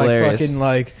 that was hilarious. Fucking,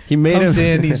 like, he made comes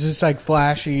him in, he's just, like,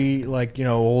 flashy, like,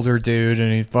 older dude,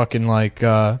 and he fucking, like,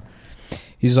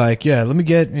 he's like, "Yeah, let me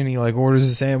get," and he, like, orders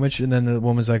a sandwich, and then the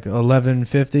woman's like,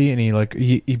 $11.50, and he, like,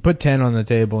 he put 10 on the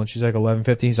table, and she's like,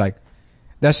 $11.50. He's like,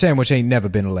 "That sandwich ain't never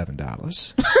been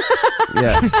 $11."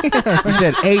 Yeah. He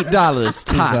said $8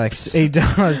 tops. He's like,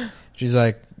 $8. She's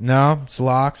like, "No, it's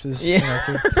lox."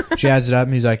 She adds it up,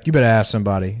 and he's like, "You better ask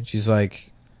somebody." She's like,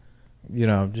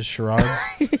 just shrugs.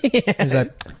 He's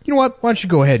like, "You know what? Why don't you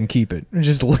go ahead and keep it?" And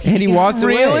just leave. And he walked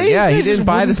away. Yeah, he didn't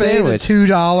buy the sandwich.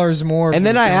 $2 more. And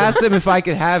then I asked them if I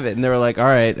could have it, and they were like, "All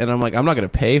right." And I'm like, "I'm not going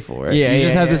to pay for it. Yeah, you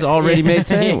just have this already made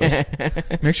sandwich."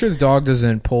 Make sure the dog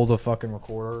doesn't pull the fucking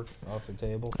recorder off the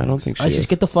table. I don't think she Just is.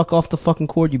 get the fuck off the fucking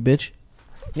cord, you bitch.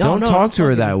 Don't talk to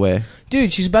her that way.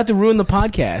 Dude, she's about to ruin the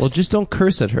podcast. Well, just don't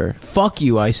curse at her. fuck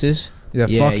you, ISIS. Yeah,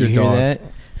 fuck your you hear dog. that?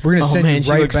 We're gonna send man,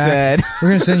 you right back. sad. We're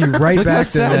gonna send you right back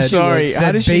to sad that, she looks. How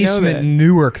that does she know basement that? in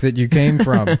Newark that you came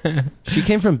from. She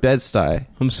came from Bed-Stuy.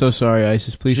 I'm so sorry,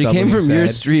 ISIS. Please She stop came looking from your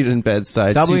sad. street in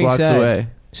Bed-Stuy, Stop 2 looking blocks sad. away.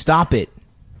 Stop it.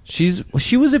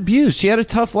 She was abused. She had a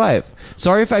tough life.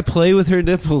 Sorry if I play with her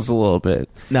nipples a little bit.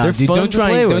 No, They're dude, fun don't to try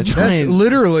play and- with. don't try That's and-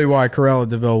 literally why Corella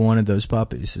DeVille wanted those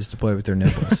puppies, is to play with their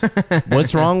nipples.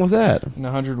 What's wrong with that? In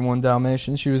 101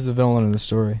 Dalmatians, she was the villain of the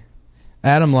story.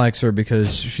 Adam likes her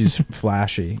because she's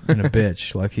flashy and a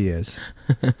bitch like he is.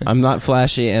 I'm not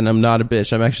flashy and I'm not a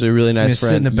bitch. I'm actually a really You nice sit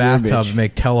in friend. the You're a bathtub bitch. and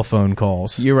make telephone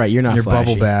calls. You're right. You're in not your flashy.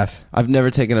 bubble bath. I've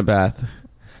never taken a bath.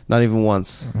 Not even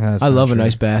once. That's I not love a true.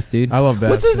 nice bath, dude. I love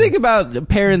baths. What's the thing about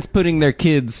parents putting their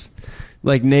kids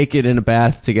like naked in a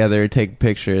bath together and taking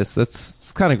pictures?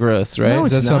 That's kind of gross, right? No,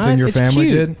 Is it's that something not. your It's family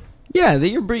cute. did? Yeah, that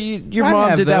your I mom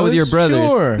have did that with those, your brothers.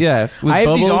 Sure. Yeah, with I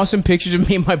have these Bubbles. awesome pictures of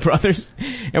me and my brothers,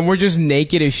 and we're just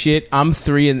naked as shit. I'm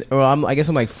 3 and I guess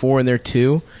I'm like 4 and they're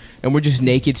 2, and we're just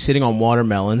naked sitting on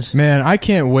watermelons. Man, I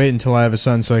can't wait until I have a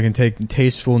son so I can take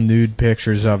tasteful nude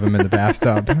pictures of him in the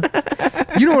bathtub.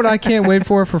 You know what I can't wait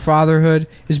for fatherhood?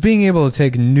 Is being able to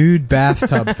take nude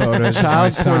bathtub photos of my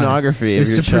Child son. pornography of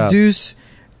Is your to child. produce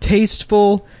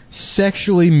tasteful,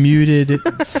 sexually muted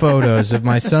photos of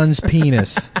my son's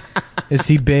penis as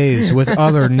he bathes with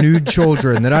other nude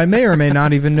children that I may or may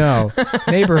not even know.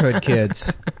 Neighborhood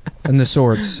kids and the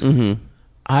sorts. Mm-hmm.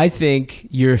 I think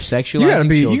you're sexualizing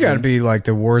children. You gotta be like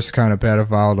the worst kind of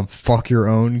pedophile to fuck your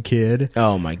own kid.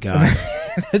 Oh my God.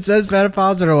 It says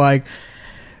pedophiles that are like,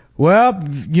 well,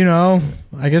 you know,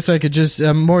 I guess I could just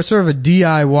more sort of a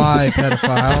DIY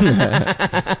pedophile,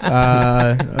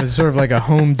 sort of like a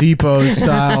Home Depot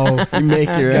style. You make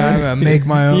your own. I make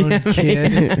my own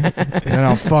kid, and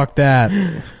I'll fuck that.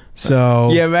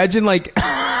 So yeah, imagine like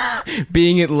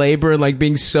being at labor and like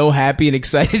being so happy and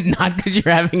excited, not because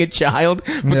you're having a child,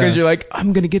 because you're like,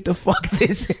 I'm gonna get to fuck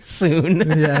this soon.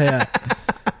 Yeah.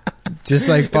 Just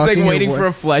like fucking, it's like waiting for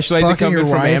a fleshlight to come in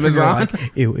from Amazon.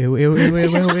 Like, ew, ew, ew, ew, ew,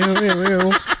 ew, ew,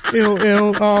 ew, ew,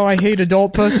 ew. Oh, I hate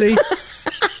adult pussy.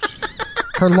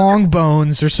 Her long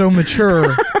bones are so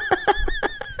mature.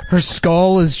 Her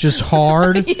skull is just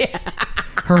hard. Yeah.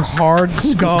 Her hard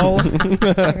skull.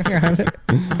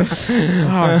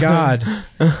 Oh God.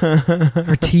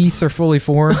 Her teeth are fully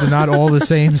formed and not all the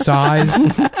same size.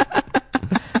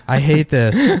 I hate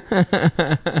this.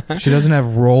 She doesn't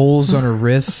have rolls on her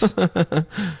wrists.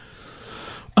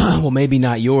 Well, maybe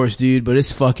not yours, dude, but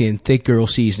it's fucking thick girl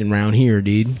season around here,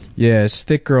 dude. Yeah, it's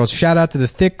thick girls. Shout out to the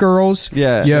thick girls.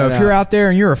 Yeah. Yo, if you're out there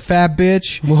and you're a fat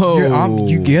bitch,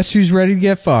 you guess who's ready to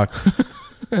get fucked?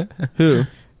 Who?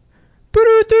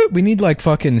 We need like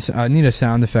fucking. I need a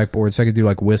sound effect board so I could do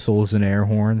like whistles and air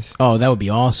horns. Oh, that would be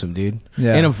awesome, dude.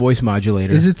 Yeah. And a voice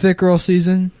modulator. Is it thick girl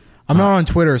season? I'm not on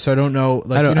Twitter, so I don't know.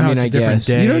 Like, you know how it's a different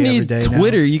day. You don't every need day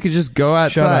Twitter. Now? You could just go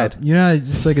outside. Shut up. You know, it's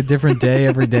just like a different day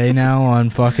every day now on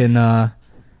fucking on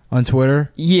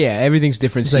Twitter. Yeah, everything's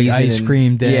different. It's like ice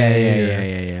cream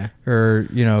day. Yeah. Or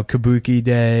you know, Kabuki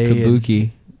day.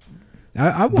 Kabuki.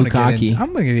 I want to get in.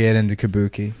 I'm gonna get into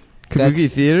Kabuki. Kabuki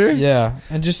theater. Yeah,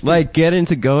 and just like get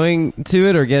into going to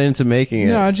it or get into making it.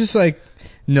 No, just like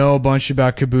know a bunch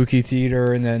about Kabuki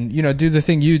theater, and then you know do the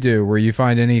thing you do where you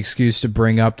find any excuse to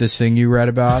bring up this thing you read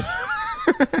about.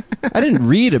 I didn't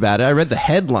read about it. I read the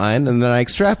headline and then I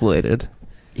extrapolated.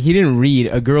 He didn't read.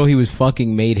 A girl he was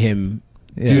fucking made him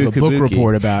do a book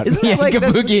report about. Isn't that like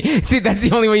Kabuki. Dude, that's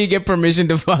the only way you get permission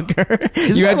to fuck her.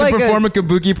 You had to perform a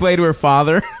Kabuki play to her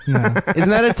father. No. Isn't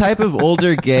that a type of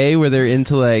older gay where they're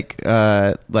into like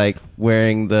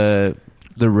wearing the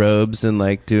robes and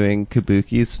like doing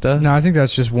Kabuki stuff? No, I think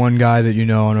that's just one guy that you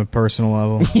know on a personal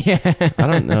level. Yeah. I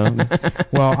don't know.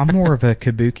 Well, I'm more of a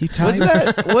Kabuki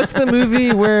type. What's the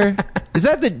movie where is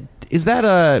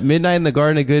that Midnight in the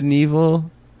Garden of Good and Evil?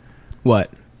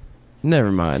 What?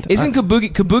 Never mind. Isn't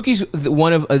Kabuki's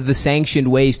one of the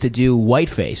sanctioned ways to do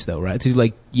whiteface though, right? To do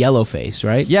like yellowface,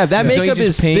 right? Yeah, that makeup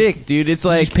is thick, dude. It's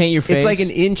like just paint your face. It's like an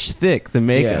inch thick. The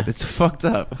makeup, It's fucked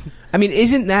up. I mean,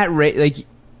 isn't that like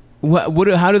what? Where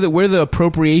do the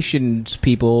appropriations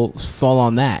people fall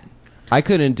on that? I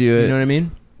couldn't do it. You know what I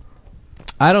mean?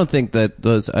 I don't think that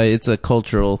those. It's a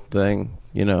cultural thing,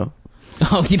 you know.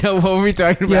 Oh, you know what were we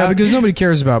talking about? Yeah, because nobody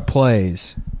cares about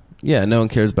plays. Yeah, no one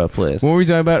cares about plays. What were we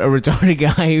talking about? A retarded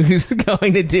guy who's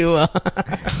going to do oh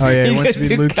yeah, he wants to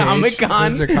be Luke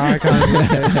Comic-Con.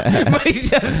 Comic-Con. But he's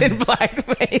just in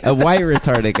blackface. A white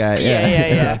retarded guy.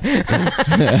 Yeah.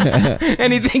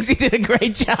 And he thinks he did a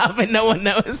great job and no one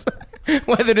knows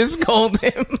whether to scold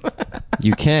him.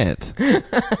 You can't.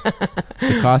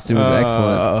 The costume is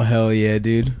excellent. Oh, hell yeah,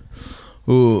 dude.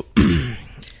 Ooh.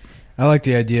 I like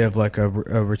the idea of like a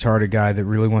retarded guy that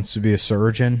really wants to be a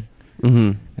surgeon.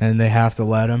 Mm-hmm. And they have to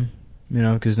let him, you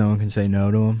know, because no one can say no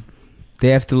to him. They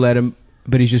have to let him,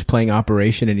 but he's just playing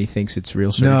operation and he thinks it's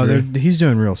real surgery. No, he's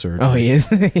doing real surgery. Oh, he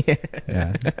is?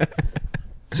 Yeah.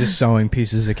 Just sewing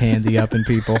pieces of candy up in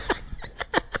people.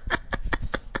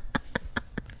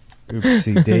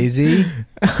 Oopsie daisy.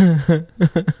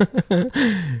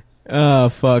 Oh,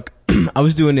 fuck. I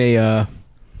was doing we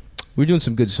were doing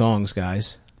some good songs,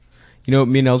 guys. You know what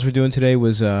me and Els were doing today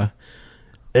was,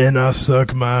 and I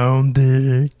suck my own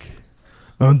dick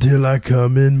until I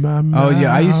come in my mouth. Oh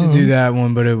yeah, I used to do that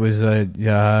one, but it was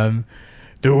the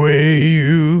way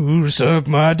you suck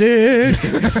my dick,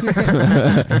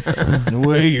 the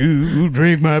way you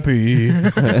drink my pee,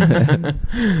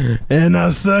 and I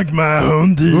suck my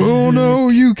own dick. Oh no,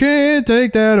 you can't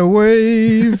take that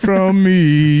away from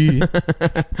me.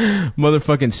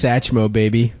 Motherfucking Satchmo,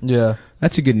 baby. Yeah.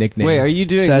 That's a good nickname. Wait, are you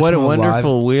doing Satchmo What a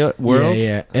Wonderful World?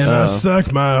 Yeah. And I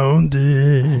suck my own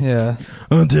dick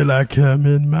until I come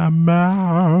in my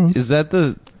mouth. Is that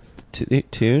the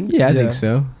tune? Yeah, I think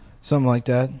so. Something like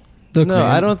that. Look, no,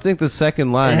 man. I don't think the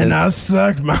second line And is... I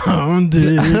suck my own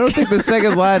dick. I don't think the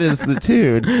second line is the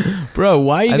tune. Bro,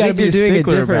 why you I gotta think be you're doing a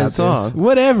stickler different about song. this?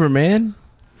 Whatever, man.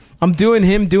 I'm doing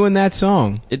him doing that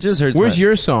song. It just hurts. Where's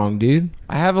your song, dude?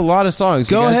 I have a lot of songs.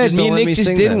 Go ahead. Me and Nick just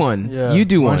did them. one. Yeah. You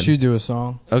do Why one. don't you do a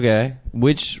song? Okay.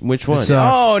 Which one? Sucks.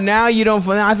 Oh, now you don't.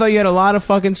 I thought you had a lot of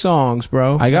fucking songs,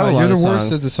 bro. I got a lot You're of the worst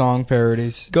songs. at the song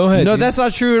parodies. Go ahead. No, dude. that's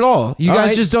not true at all. You All guys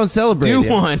right. just don't celebrate. Do it.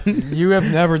 one. You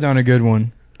have never done a good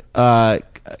one.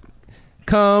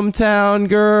 Cum Town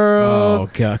Girl. Oh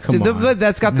god, come on.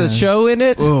 That's got the show in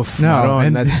it. Oof, No, not on.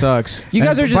 and- That sucks. You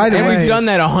guys are just. by the And way- we've done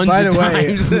that By 100 the way,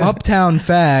 times. Uptown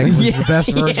Fag was the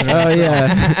best version of Oh it.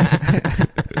 yeah.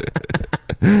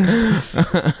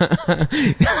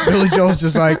 Billy Joel's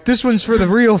just like, this one's for the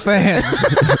real fans.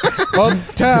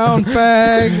 Uptown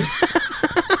Fag.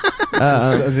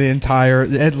 Just the entire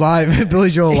at live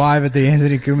Billy Joel live at the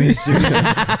Anthony Cumia studio.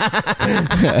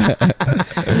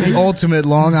 The ultimate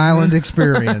Long Island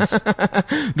experience.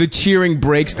 The cheering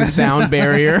breaks the sound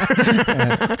barrier.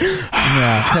 Yeah.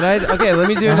 Can I? Okay, let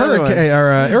me do another one.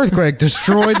 Earthquake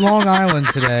destroyed Long Island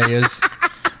today is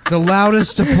the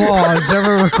loudest applause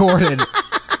ever recorded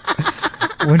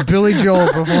when Billy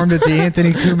Joel performed at the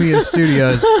Anthony Cumia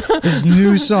Studios his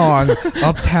new song,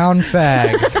 Uptown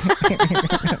Fag.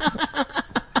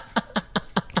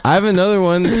 I have another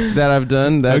one that I've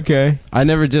done. That's, Okay. I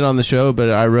never did on the show, but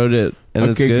I wrote it, and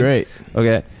it's Okay, good. great.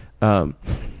 Okay.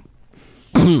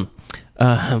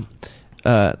 La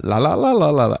la la la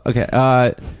la la.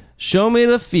 Okay. Show me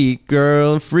the feet,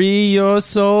 girl, and free your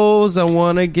souls. I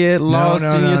wanna get lost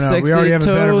in your sexy We already have toes.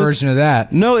 a better version of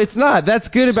that. No, it's not. That's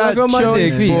good about Suck on my showing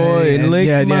dick, feet. boy, and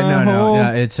lick my hole.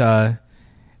 Yeah, it's Show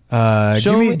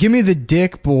give me the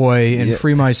dick boy and Yeah.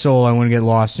 free my soul. I want to get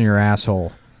lost in your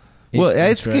asshole. Well,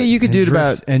 it's good. You could do it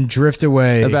about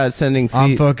away. sending feet.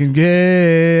 I'm fucking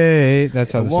gay.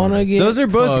 That's how the song is. Those are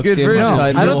both good versions.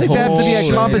 I don't think they have to be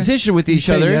a competition with each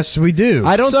other. Yes, we do.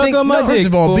 I don't Suck think. on my No, dick. First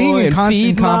of all, being boy, in and constant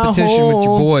feed my competition with your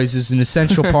hole. boys is an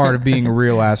essential part of being a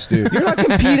real ass dude. you're not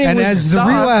competing And with as Stop.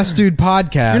 the Real Ass Dude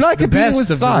podcast, You're not the competing best with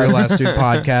of Stop. the Real Ass Dude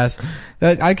podcast,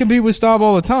 that I compete with Staub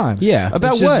all the time. Yeah.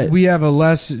 About It's just what? we have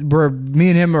me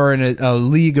and him are in a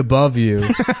league above you.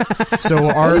 So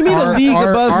our do you mean a league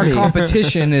above our me?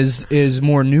 competition is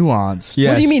more nuanced. Yes.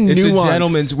 What do you mean it's nuance? a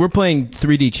gentleman's. We're playing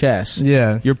 3D chess.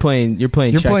 Yeah. You're playing You're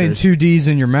playing checkers. 2Ds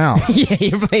in your mouth. Yeah,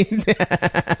 you're playing.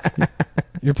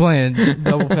 You're playing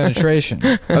double penetration.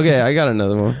 Okay, I got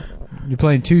another one. You're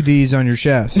playing 2Ds on your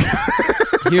chest.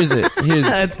 Here's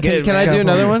That's good, Can I man. do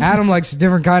another one? Adam likes a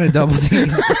different kind of double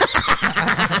Ds.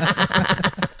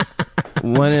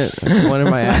 One in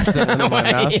my ass and one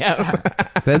in my mouth. Yeah,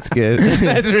 That's good.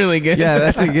 that's really good. Yeah,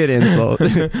 that's a good insult.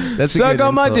 That's a Suck good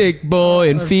on my insult. dick, boy,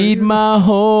 and feed my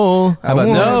hole. How about I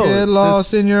wanna no? get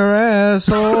lost in your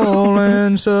asshole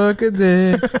and suck a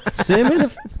dick. Send me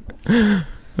the.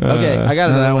 Okay, I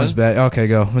got No, another that one. one's bad. Okay,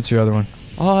 go. What's your other one?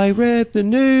 I read the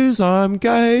news. I'm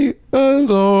gay.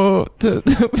 Oh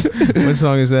Lord. What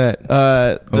song is that?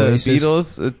 The Oasis?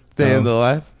 Beatles. Day in the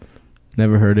Life.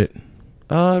 Never heard it.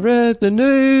 I read the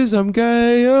news. I'm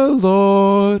gay. Oh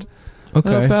Lord.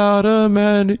 Okay. About a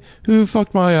man who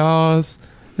fucked my ass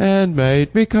and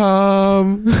made me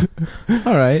come.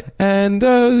 All right. And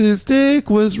though his dick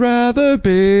was rather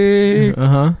big, Uh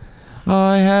huh.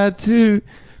 I had to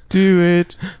do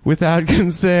it without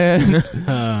consent.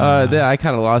 I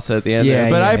kind of lost it at the end Yeah,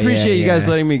 there. But I yeah, appreciate you guys yeah.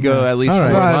 letting me go at least All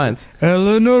four right. lines.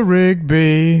 Eleanor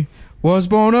Rigby was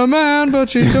born a man, but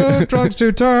she took drugs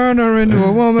to turn her into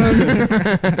a woman.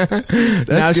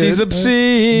 Now she's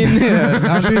obscene. Yeah,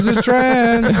 now she's a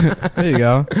trans. There you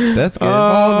go. That's good.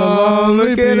 All the lonely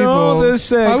look at people. all the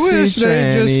sexy I wish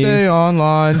they'd just trannies. stay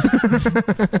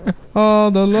online.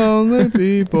 All the lonely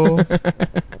people.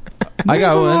 I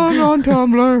got one. on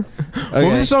Tumblr. Okay.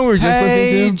 What was the song we were just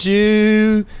Hey listening to?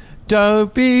 Jew,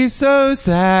 don't be so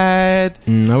sad.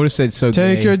 I would have said so.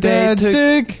 Take gay. your dad's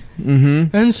dick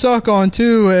Mm-hmm. and suck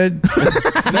onto it.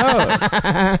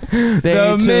 They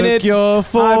The took minute your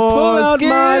pull out foreskin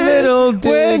my little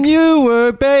dick. when you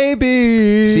were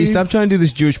baby. See, stop trying to do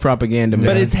this Jewish propaganda, man.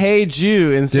 But it's Hey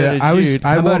Jew instead of Jude.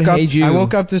 How about Hey Jude? I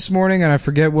woke up this morning and I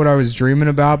forget what I was dreaming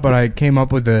about, but I came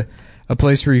up with a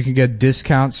place where you can get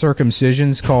discount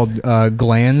circumcisions called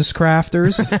Glands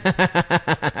Crafters.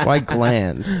 Why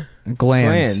gland?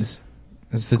 Glands.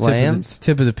 It's the Glands?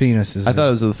 tip of the penis. I thought it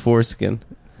was the foreskin.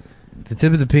 The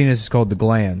tip of the penis is called the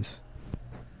glands.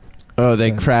 Oh,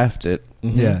 they craft it.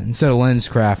 Yeah, instead of lens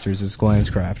crafters, it's glands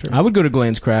crafters. I would go to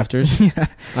Glenn's Crafters.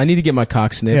 I need to get my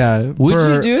cock snipped. Yeah, Would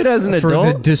you do it as an for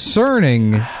adult? the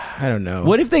discerning I don't know.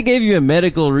 What if they gave you a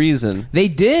medical reason? They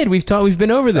did. We've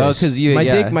been over this. Oh, because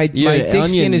my dick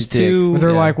skin is too.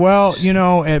 They're like, well,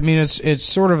 I mean, it's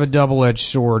sort of a double-edged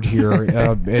sword here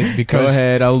because. Go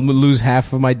ahead. I'll lose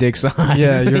half of my dick size.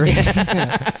 Yeah,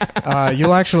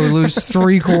 you'll actually lose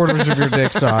 3/4 of your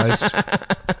dick size.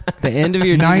 The end of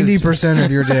your 90%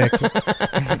 of your dick.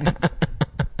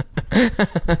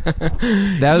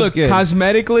 That was Look, good.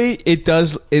 cosmetically,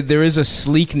 there is a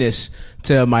sleekness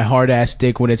to my hard ass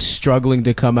dick when it's struggling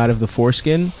to come out of the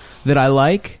foreskin that I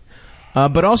like.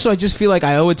 But also, I just feel like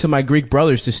I owe it to my Greek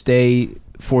brothers to stay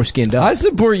foreskinned up. I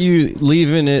support you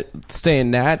leaving it staying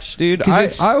natch, dude. I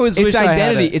always wish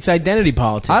identity. I had it's identity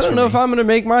politics. I don't know if me. I'm going to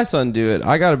make my son do it.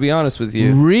 I got to be honest with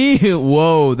you. Real?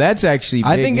 Whoa, that's actually.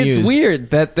 I big think news. it's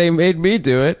weird that they made me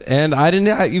do it, and I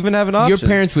didn't even have an option. Your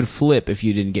parents would flip if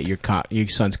you didn't get your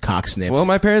son's cock snipped. Well,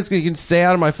 my parents can stay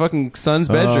out of my fucking son's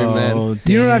bedroom, man.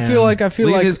 You know what I feel like? I feel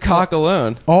Leave like his cock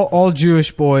alone. All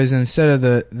Jewish boys, instead of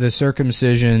the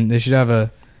circumcision, they should have a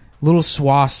little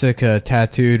swastika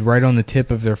tattooed right on the tip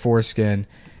of their foreskin.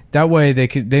 That way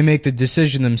they make the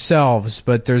decision themselves,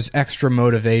 but there's extra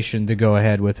motivation to go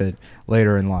ahead with it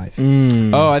later in life.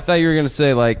 Oh, I thought you were gonna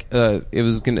say like it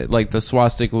was gonna like the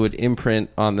swastika would imprint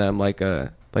on them like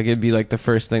it'd be like the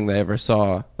first thing they ever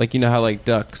saw. Like, you know how like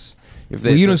ducks. If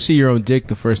they, you don't see your own dick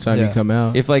the first time you come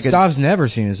out. If like Stav's never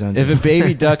seen his own dick. If a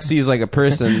baby duck sees like a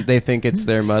person, they think it's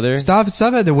their mother.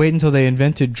 Stav had to wait until they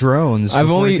invented drones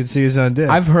before he could see his own dick.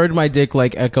 I've heard my dick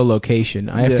like echolocation.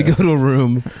 I have to go to a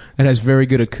room that has very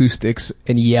good acoustics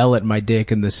and yell at my dick,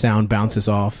 and the sound bounces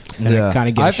off. And I kind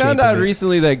of get. I found out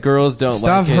recently that girls don't.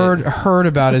 Stav like heard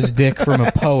about his dick from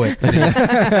a poet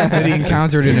that he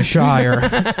encountered in a shire.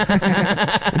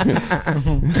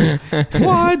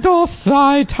 Why doth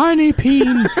thy tiny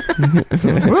peen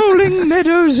rolling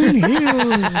meadows and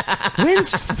hills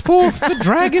whence forth the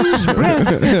dragon's breath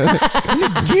in a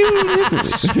gilded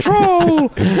stroll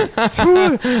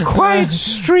through a quiet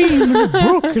stream and a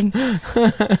brook, and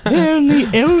there in the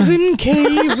elven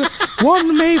cave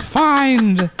one may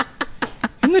find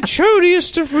in the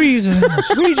chodiest of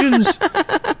regions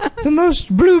the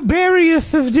most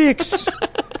blueberryeth of dicks.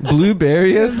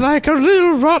 Blueberry? Like a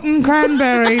little rotten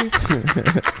cranberry.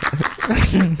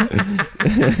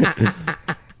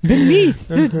 Beneath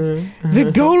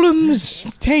the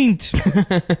golem's taint.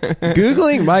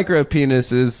 Googling micro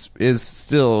penis is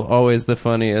still always the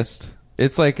funniest.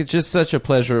 It's just such a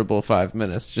pleasurable 5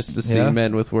 minutes just to see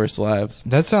men with worse lives.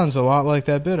 That sounds a lot like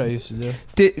that bit I used to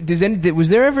do. Was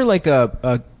there ever like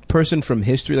a person from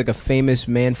history, like a famous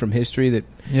man from history that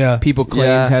people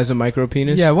claimed has a micro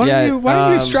penis? Yeah, why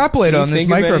don't you extrapolate on this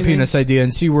micro penis idea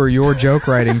and see where your joke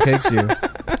writing takes you?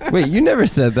 Wait, you never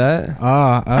said that.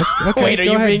 Okay. Wait, are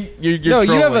you being? You're no, trolling.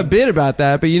 you have a bit about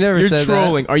that, but you never said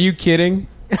trolling. Are you kidding?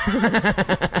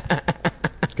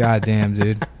 God damn,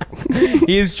 dude.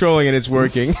 He is trolling and it's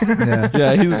working.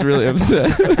 Yeah, he's really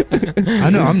upset. I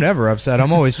know, I'm never upset.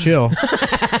 I'm always chill.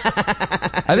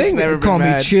 I think never call been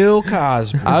me mad. Chill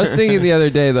Cosby. I was thinking the other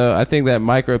day though. I think that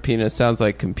micro penis sounds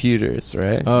like computers,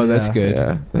 right? Oh, that's good.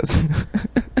 Yeah,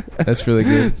 That's really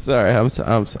good. Sorry, I'm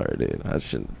sorry, dude. I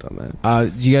shouldn't have done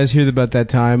that. Did you guys hear about that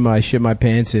time I shit my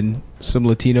pants and some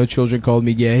Latino children called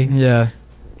me gay? Yeah.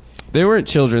 They weren't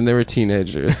children; they were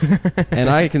teenagers, and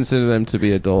I consider them to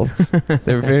be adults.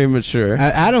 They're very mature.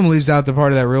 Adam leaves out the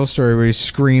part of that real story where he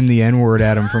screamed the N-word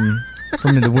at him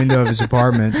from the window of his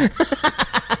apartment.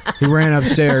 He ran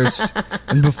upstairs,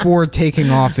 and before taking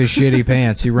off his shitty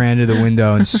pants, he ran to the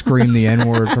window and screamed the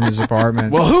N-word from his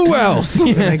apartment. Well, who else?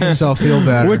 To make himself feel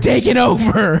better. We're taking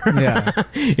over. Yeah.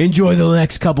 Enjoy the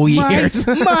next couple years.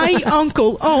 My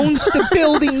uncle owns the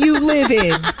building you live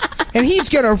in, and he's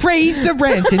gonna raise the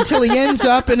rent until he ends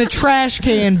up in a trash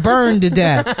can burned to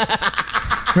death.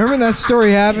 Remember when that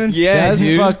story happened? Yeah, that's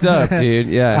dude. fucked up, dude.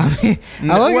 Yeah. I mean,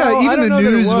 I like how even the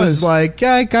news was like,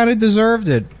 yeah, I kind of deserved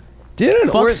it. Didn't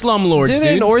slumlords,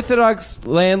 an Orthodox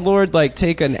landlord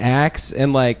take an axe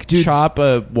and chop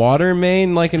a water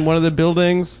main in one of the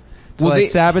buildings to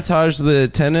sabotage the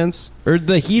tenants or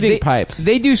the heating pipes?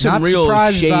 They do some Not real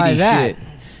surprised by shady that. shit.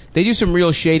 They do some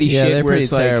real shady shit they're where pretty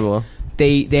it's terrible.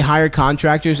 They hire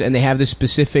contractors and they have this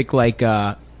specific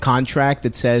contract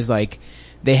that says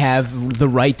they have the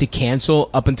right to cancel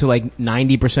up until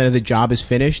 90% of the job is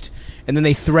finished, and then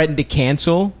they threaten to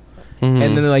cancel. Mm-hmm.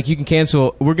 And then they're like, you can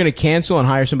cancel. We're going to cancel and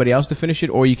hire somebody else to finish it,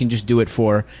 or you can just do it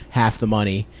for half the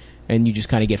money, and you just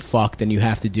kind of get fucked, and you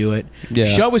have to do it. Yeah.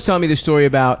 Shut was telling me the story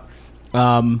about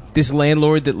this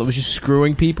landlord that was just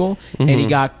screwing people, and he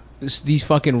got these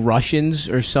fucking Russians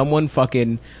or someone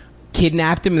fucking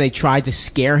kidnapped him, and they tried to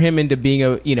scare him into being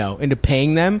into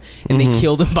paying them, and they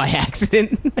killed him by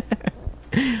accident.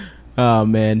 Oh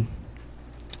man.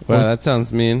 Wow, that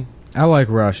sounds mean. I like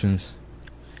Russians.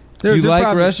 You like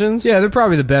Russians? Yeah, they're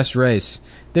probably the best race.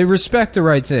 They respect the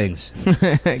right things.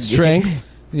 Strength,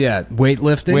 Yeah,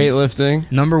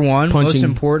 weightlifting. Number one, Punching. most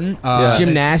important.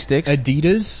 Gymnastics.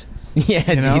 Adidas.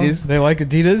 Yeah, You know? Adidas. They like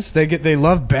Adidas. They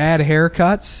love bad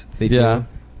haircuts. They do. yeah,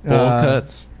 bowl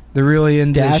cuts, They're really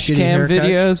into dash shitty cam haircuts.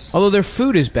 videos. Although their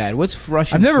food is bad. What's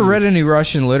Russian? I've never food? read any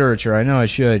Russian literature. I know I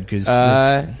should because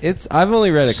I've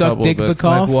only read a Suck couple dick books.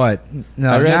 Bacall? like what?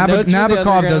 No, I read Notes from the Nabokov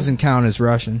Underground. doesn't count as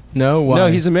Russian. No, why? No,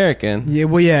 he's American. Yeah,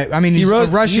 well, yeah. I mean, he's He wrote-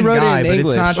 a Russian he wrote it guy, in but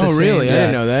English. it's not the Oh, same. really? I Yeah.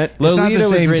 didn't know that. It's not Lolita the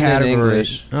was same written in category.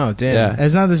 English. Oh, damn. Yeah.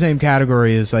 It's not the same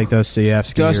category as like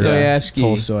Dostoevsky. Dostoevsky.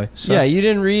 Or, Tolstoy. Yeah, you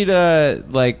didn't read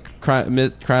like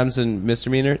Crimes and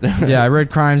Misdemeanor. Yeah, I read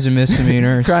Crimes and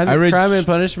Misdemeanors. Crime and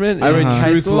Punishment. I read in high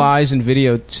Truth, school? Lies, and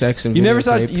Video Sex and You never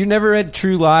Videotape. you never read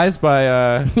True Lies by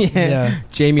Yeah.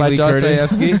 Jamie by Lee Curtis.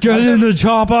 Dostoevsky. Get in the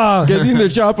chopper. Get in the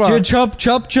chopper. Chop,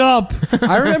 chop, chop.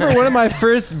 I remember one of my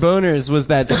first boners was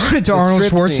that To Arnold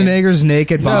Schwarzenegger's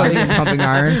naked body and pumping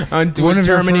iron. On One of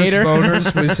Terminator. your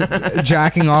first boners was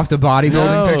jacking off the bodybuilding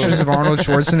No. pictures of Arnold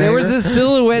Schwarzenegger. There was a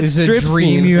silhouette Is a strip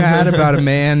dream scene. you had about a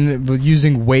man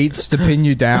using weights to pin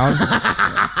you down.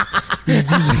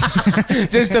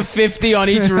 Just a 50 on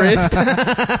each wrist.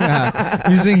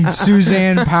 Using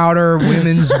Suzanne powder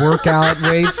women's workout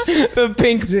weights. The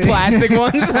pink plastic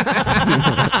ones.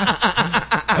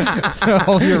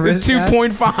 Hold your The wrist at.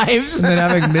 2.5s. And then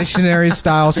having missionary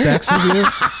style sex with you.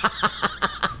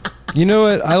 You know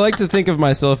what? I like to think of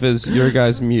myself as your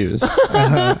guy's muse.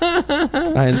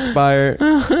 I inspire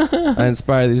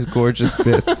these gorgeous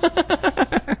bits.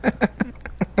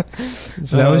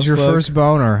 So that was your fuck. first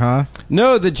boner, huh?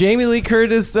 No, the Jamie Lee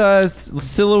Curtis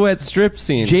silhouette strip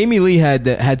scene. Jamie Lee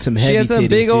had some heavy She had some titties,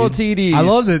 big dude. old TDs. I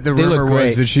love that the They look rumor great.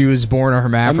 was that she was born a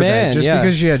hermaphrodite man, just yeah.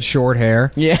 because she had short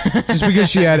hair. Yeah. Just because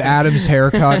she had Adam's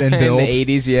haircut and In build. the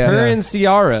 80s, yeah. Her and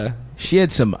Ciara. She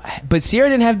had some, but Sierra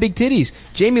didn't have big titties.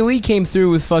 Jamie Lee came through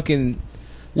with fucking.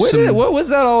 What was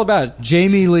that all about?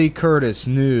 Jamie Lee Curtis,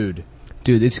 nude.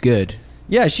 Dude, it's good.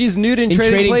 Yeah, she's nude in, In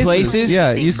Trading Places.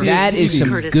 Yeah, you see that her is some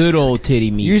titties. good old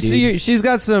titty meat. You dude. see, she's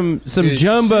got some Dude,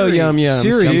 jumbo Siri- yum yums.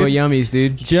 Siri- Jumbo yummies,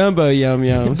 dude. Jumbo yum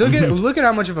yums. Look at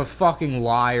how much of a fucking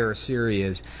liar Siri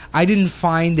is. I didn't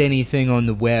find anything on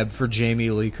the web for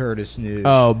Jamie Lee Curtis nude.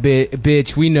 Oh,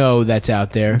 bitch, we know that's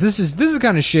out there. This is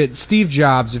kind of shit. Steve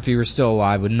Jobs, if he were still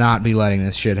alive, would not be letting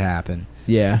this shit happen.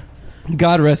 Yeah.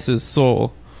 God rest his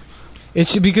soul.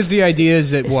 It's because the idea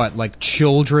is that like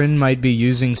children might be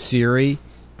using Siri.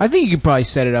 I think you could probably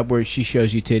set it up where she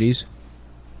shows you titties.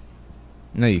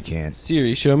 No, you can't.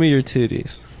 Siri, show me your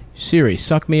titties. Siri,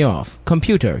 suck me off.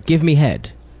 Computer, give me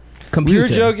head. Computer. We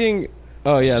were joking.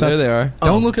 Oh yeah, Suck- there they are.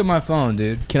 Don't look at my phone,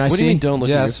 dude. Can I What see? do you mean? Don't look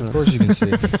Yes, at of your phone. course you can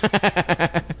see.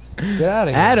 Get out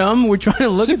of here. Adam, we're trying to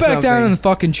look Sit at back something. down in the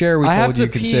fucking chair we I have told to you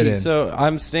could pee, sit in. so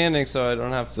I'm standing, so I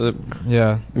don't have to.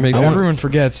 Yeah. Makes Everyone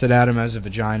forgets that Adam has a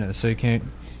vagina, so you can't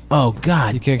Oh,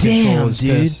 God you can't control damn, his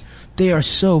dude. piss. They are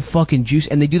so fucking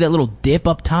juicy. And they do that little dip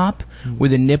up top where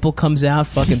the nipple comes out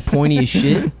fucking pointy as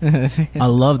shit. I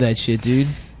love that shit, dude.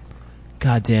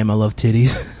 God damn, I love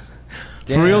titties.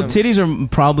 For real, Damn. titties are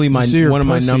probably You see your one of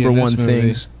my pussy number in this one movie.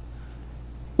 things.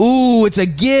 Ooh, it's a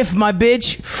GIF, my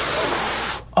bitch.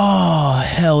 Oh,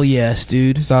 hell yes,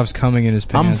 dude. Stops coming in his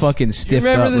pants. I'm fucking stiffed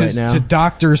remember up this- right now. To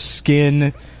Dr.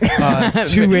 Skin,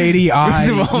 280 eye. First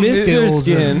of all, Mr. stills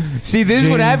Skin. See, this is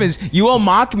what Jane. happens. You all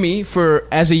mock me for,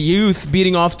 as a youth,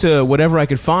 beating off to whatever I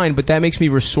could find, but that makes me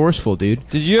resourceful, dude.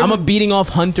 Did you I'm ever- a beating off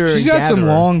hunter. She's and got some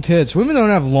gatherer. long tits. Women don't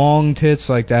have long tits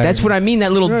like that. That's what I mean.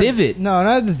 That little No, divot. No,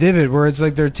 not the divot where it's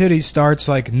like their titty starts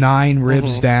like 9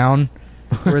 ribs down.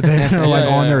 Where they're like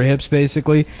Yeah, on yeah. their hips,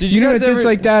 basically. Did you you know guys what tits ever-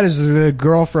 like that is the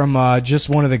girl from Just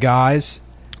One of the Guys.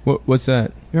 What's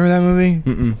that? Remember that movie?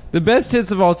 Mm-mm. The best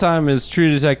hits of all time is True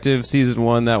Detective season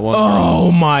 1. That one.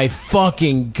 Oh my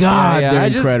fucking god, Yeah, they're I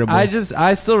incredible.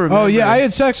 I still remember. Oh yeah, I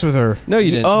had sex with her. No,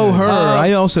 you didn't. oh, her.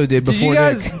 I also did Did before you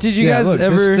guys? that. Did you Yeah, guys look,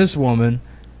 ever? this woman?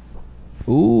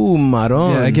 Ooh,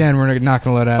 maron. Yeah, again, we're not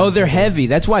gonna let out. Oh, they're heavy.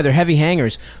 That's why they're heavy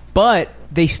hangers. But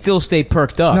they still stay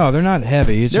perked up. No, they're not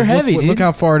heavy. It's They're just heavy, Look, dude. look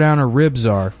how far down her ribs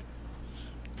are.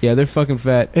 Yeah, they're fucking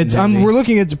fat. It's. We're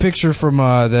looking at the picture from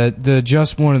the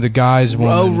Just One of the Guys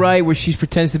woman. Oh, right, where she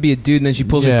pretends to be a dude and then she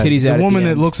pulls Yeah, her titties the out. woman at the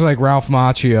that end. looks like Ralph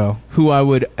Macchio. Who I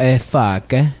would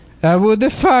fuck. What the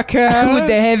fuck? I would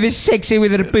have is sexy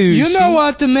with her pussy. You know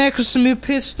what makes me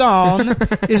pissed on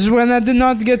is when I do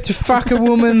not get to fuck a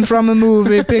woman from a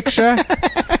movie picture.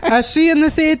 I see in the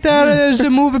theater there's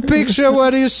a movie picture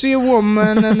where you see a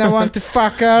woman and I want to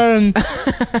fuck her, and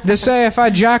they say if I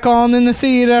jack on in the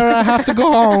theater I have to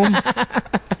go home.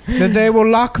 that they will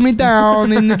lock me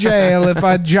down in the jail if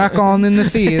I jack on in the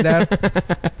theater.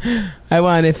 I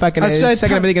want if I can. I said,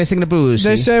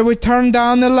 they say we turn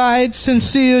down the lights and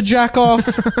see you jack off,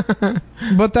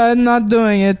 but I'm not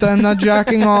doing it. I'm not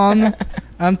jacking on.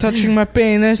 I'm touching my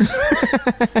penis.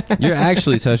 You're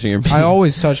actually touching your penis. I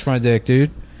always touch my dick, dude.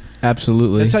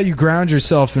 Absolutely. That's how you ground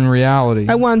yourself in reality.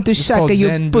 I want to suck called your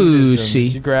Zen Buddhism. pussy.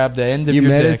 You grab the end of You your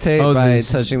meditate Oh, by the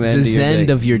touching the the end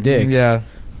of your dick. of your dick. Yeah.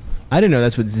 I didn't know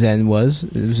that's what Zen was.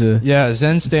 It was a. Yeah,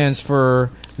 Zen stands for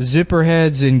zipper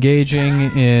heads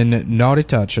engaging in naughty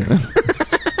touching.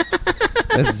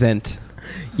 That's Zent.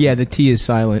 Yeah, the T is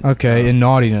silent. Okay, in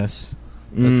naughtiness.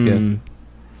 That's good.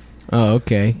 Oh,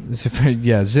 okay.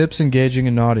 Yeah, zips engaging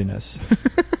in naughtiness.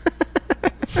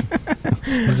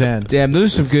 Zen. Damn,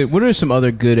 those are some good. What are some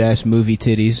other good ass movie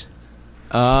titties?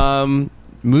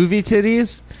 Movie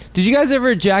titties? Did you guys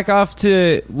ever jack off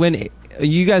to when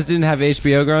you guys didn't have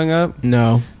HBO growing up?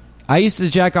 No. I used to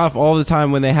jack off all the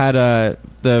time when they had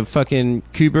the fucking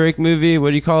Kubrick movie. What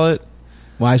do you call it?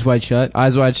 Eyes Wide Shut.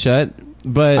 Eyes Wide Shut.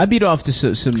 But I beat off to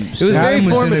some. It was very Adam was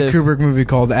in a formative. Kubrick movie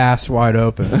called Ass Wide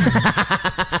Open.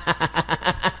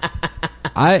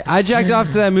 I jacked off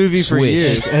to that movie for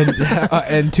years.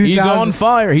 And 2000, He's on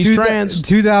fire. He's trans.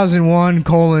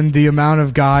 2001, the amount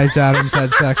of guys Adams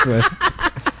had sex with.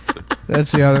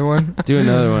 That's the other one. Do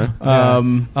another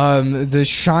one. The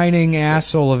shining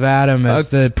asshole of Adam as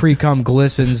the pre-cum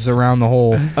glistens around the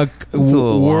hole.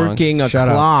 Working a Shut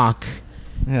up. clock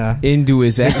Yeah. into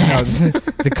his ass.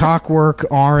 The cockwork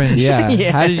orange. Yeah.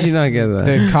 Yeah. How did you not get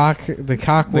that? The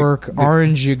cockwork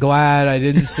orange. You glad I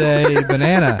didn't say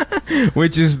banana?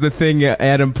 Which is the thing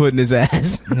Adam put in his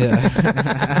ass.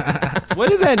 Yeah. What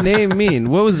did that name mean?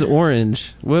 What was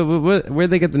orange? Where'd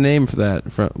they get the name for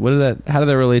that from? How did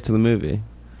that relate to the movie?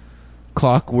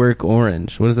 Clockwork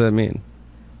Orange. What does that mean?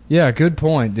 Yeah. Good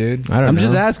point, dude. I don't know. I'm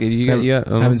just asking. I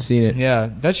haven't seen it. Yeah,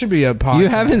 that should be a podcast. You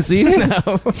haven't seen it?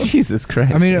 No. Jesus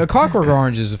Christ. I mean, A Clockwork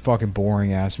Orange is a fucking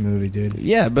boring ass movie, dude.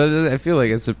 Yeah, but I feel like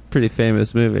it's a pretty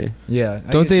famous movie. Yeah.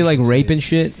 Don't they like rape and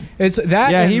shit? It's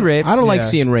that. Yeah, and- he rapes. I don't like Yeah.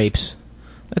 seeing rapes.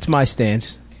 That's my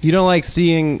stance. You don't like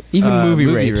seeing Even movie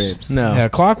movie rapes. No. Yeah,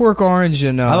 Clockwork Orange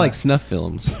and I like snuff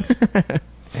films.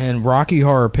 and Rocky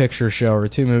Horror Picture Show are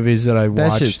two movies that I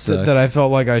That shit watched sucks. that I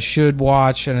felt like I should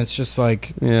watch, and it's just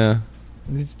like Yeah.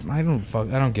 I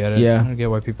don't get it. Yeah. I don't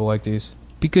get why people like these.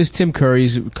 Because Tim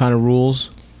Curry's kind of rules.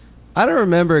 I don't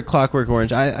remember Clockwork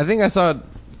Orange. I think I saw it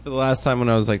for the last time when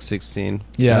I was like 16.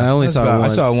 Yeah, I only that's saw it about-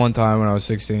 once. I saw it one time when I was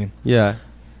 16. Yeah.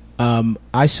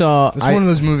 I saw. It's one of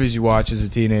those movies you watch as a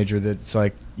teenager that's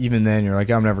like, even then you're like,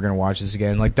 I'm never gonna watch this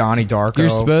again. Like Donnie Darko. You're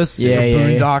supposed to. Yeah, or yeah,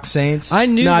 Boondock Saints. I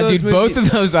knew Nah, those dude, movies. both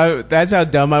of those. That's how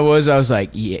dumb I was. I was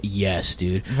like, yes,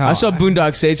 dude. No, I saw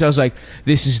Boondock Saints. I was like,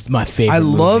 this is my favorite. I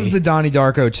love movie. the Donnie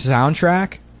Darko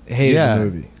soundtrack. Hated Yeah. the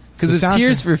movie. Because The it's soundtrack-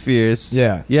 Tears for Fears.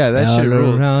 Yeah. Yeah, that shit All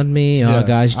ruled. around me, all Yeah.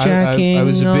 guys jacking. I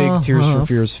was a big off, Tears for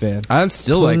Fears fan. I'm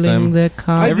still like pulling them. the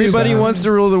cops Everybody down Wants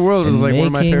to Rule the World is and like one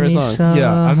of my making favorite me songs. suck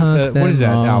Yeah, what is that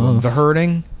them album? off. The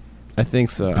Hurting. I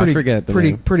think so. Pretty, I forget the pretty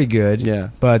name. pretty good. Yeah.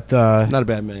 But Not a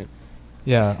bad name.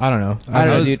 yeah, I don't know. I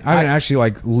don't know, dude. I haven't actually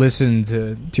like listened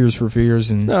to Tears for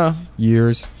Fears in No.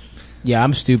 years. Yeah,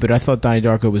 I'm stupid. I thought Donnie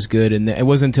Darko was good, and it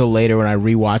wasn't until later when I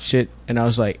rewatched it, and I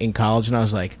was like in college, and I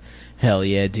was like, hell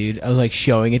yeah, dude. I was like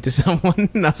showing it to someone,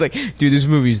 and I was like, dude, this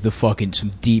movie's the fucking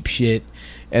some deep shit.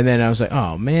 And then I was like,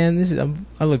 oh man,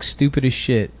 I look stupid as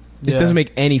shit. This Yeah. doesn't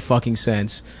make any fucking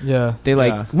sense. Yeah. They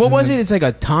like, Yeah. what was it? It's like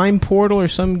a time portal or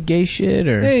some gay shit,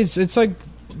 or Hey, it's like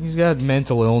he's got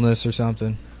mental illness or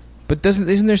something. but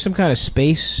isn't there some kind of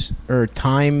space or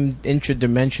time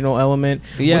intradimensional element?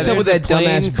 Yeah, What's up with there's that a plane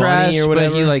dumbass crash, bunny or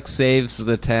whatever? But he like saves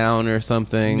the town or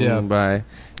something Yeah. by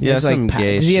There's, some like,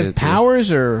 gay does he have shit, too.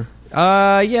 powers or?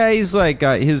 Yeah, he's like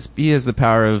he has the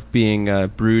power of being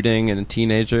brooding and a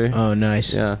teenager. Oh,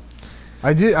 nice. Yeah,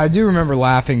 I do remember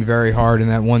laughing very hard in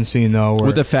that one scene though, where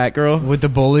with the fat girl. with the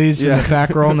bullies Yeah. and the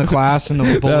fat girl in the class and the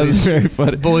That was bullies. very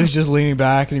funny. The bully's just leaning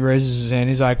back and he raises his hand.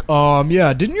 He's like,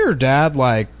 yeah, didn't your dad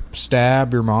like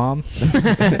stab your mom?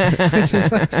 It's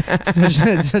just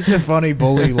like, such a funny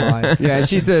bully line. Yeah, and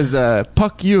she says,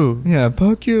 "Puck you." Yeah,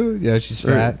 fuck you. Yeah, she's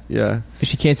fat. Yeah,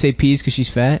 She can't say peas because she's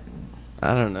fat.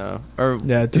 I don't know. Or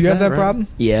Yeah, do is you have that right? problem?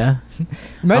 Yeah.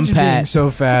 Imagine fat. being so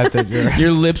fat that you're.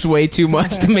 Your lips way too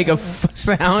much to make a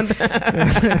sound.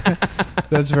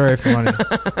 That's very funny.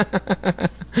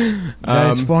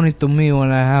 That's funny to me when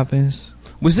that happens.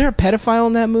 Was there a pedophile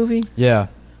in that movie? Yeah.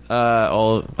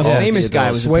 All A famous guy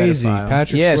was a Swayze. pedophile.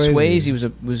 Patrick yeah, Swayze.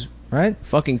 Swayze was right?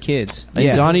 Fucking kids.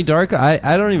 Is Donnie Darko?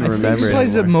 I don't even remember. He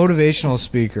plays anymore. a motivational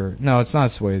speaker. No, it's not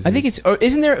Swayze. I think it's. Or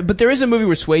isn't there? But there is a movie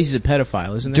where Swayze's a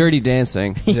pedophile, isn't there? Dirty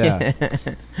Dancing. Yeah.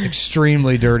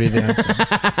 Extremely Dirty Dancing.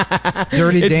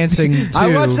 Dirty Dancing 2.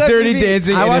 I watched that Dirty movie.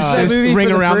 Dancing. I watched that movie Ring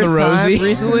for Around the first time Rosie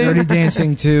recently. Dirty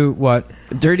Dancing 2. What?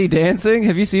 Dirty Dancing.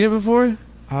 Have you seen it before?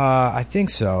 I think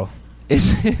so.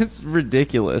 It's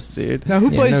ridiculous, dude. Now,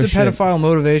 who plays no the shit. pedophile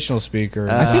motivational speaker?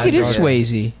 I think it is okay.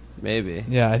 Swayze. Maybe.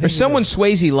 Yeah, I think Or someone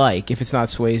Swayze-like, if it's not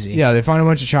Swayze. Yeah, they find a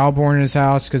bunch of child porn in his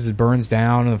house because it burns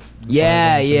down.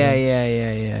 Yeah.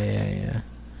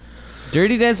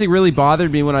 Dirty Dancing really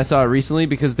bothered me when I saw it recently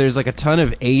because there's like a ton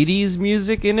of 80s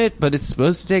music in it, but it's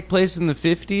supposed to take place in the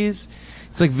 50s.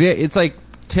 It's like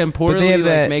temporally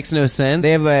like makes no sense.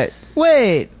 They have that.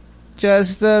 Wait,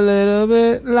 just a little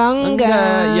bit longer.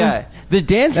 Yeah. The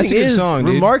dancing That's a good is song,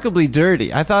 dude. remarkably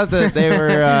dirty. I thought that they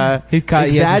were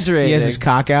exaggerating. He has his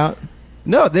cock out.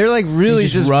 No, they're like really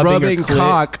He's just just rubbing rubbing her clit.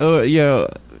 cock. Oh, you know,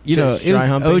 Just it was dry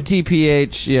humping?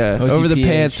 OTPH. Yeah, over the OTPH.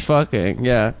 pants fucking.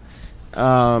 Yeah.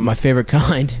 My favorite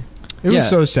kind. It was Yeah.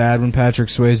 so sad when Patrick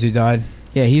Swayze died.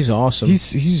 Yeah, he's awesome.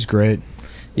 He's great.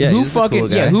 Yeah, who he's a fucking cool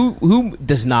guy. who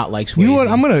does not like Swayze? You know what?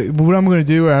 What I'm gonna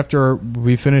do after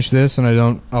we finish this and I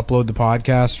don't upload the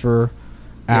podcast for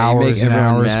Yeah, you make hours and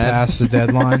everyone hours mad. past the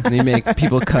deadline. And you make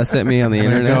people cuss at me on the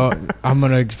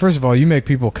internet. First of all, you make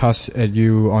people cuss at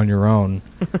you on your own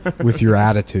with your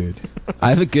attitude. I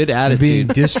have a good And being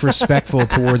attitude. disrespectful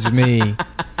towards me.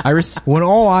 I When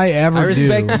all I ever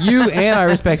respect do you and I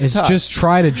respect is Tuck. just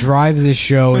try to drive this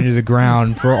show into the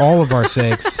ground for all of our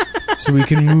sakes so we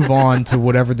can move on to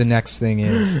whatever the next thing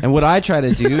is. And what I try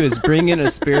to do is bring in a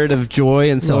spirit of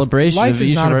joy and celebration. Life of is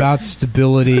each not of our- about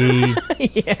stability.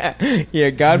 yeah,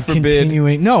 God forbid.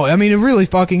 Continuing. No, I mean, it really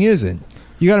fucking isn't.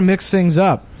 You got to mix things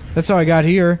up. That's how I got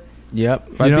here.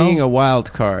 Yep. by you know? being a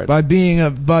wild card. By being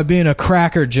a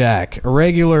crackerjack, a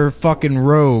regular fucking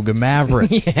rogue, a maverick.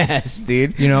 Yes,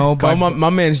 dude. You know, Call my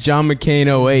man's John McCain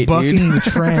 08, bucking dude. the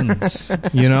trends.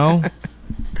 You know,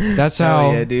 that's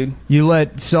how Hell yeah, dude. you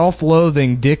let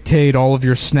self-loathing dictate all of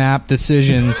your snap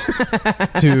decisions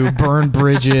to burn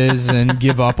bridges and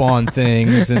give up on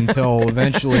things until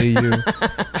eventually you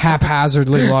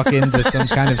haphazardly luck into some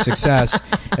kind of success,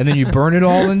 and then you burn it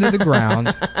all into the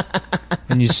ground.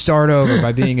 And you start over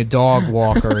by being a dog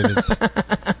walker that's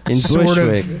In sort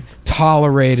Bushwick. of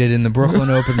tolerated in the Brooklyn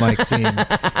open mic scene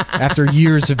after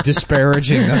years of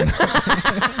disparaging them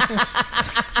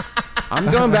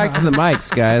I'm going back to the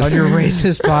mics, guys. on your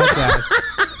racist podcast.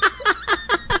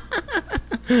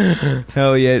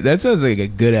 Hell yeah. That sounds like a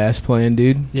good ass plan,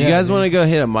 dude. You guys want to go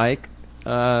hit a mic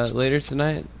later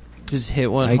tonight? Just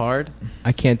hit one hard?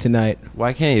 I can't tonight.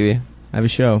 Why can't you be? I have a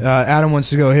show. Adam wants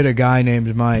to go hit a guy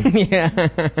named Mike. Yeah.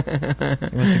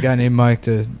 He wants a guy named Mike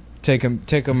to take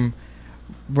him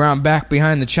round back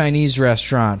behind the Chinese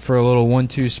restaurant for a little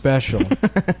 1-2 special.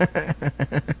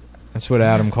 That's what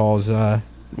Adam calls.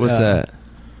 What's that?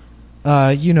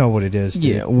 You know what it is.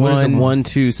 Dude. Yeah. What is a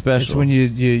 1-2 special? It's when you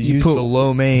use put- the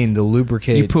lo mein to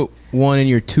lubricate. You put one in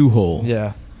your two hole.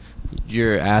 Yeah.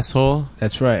 Your asshole?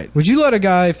 That's right. Would you let a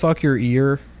guy fuck your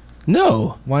ear?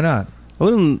 No. Why not?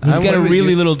 He's got a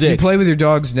really little You dick. play with your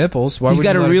dog's nipples. Why He's would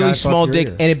got you a let really guy small fuck your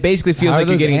dick, ear? and it basically feels How like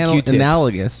are you're those getting a Q-tip.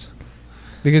 analogous.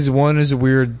 Because one is a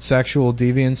weird sexual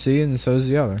deviancy, and so is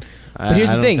the other. But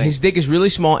here's the thing: his dick is really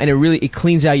small, and it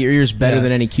cleans out your ears better Yeah.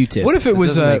 than any Q-tip. What if it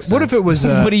was doesn't make what if it was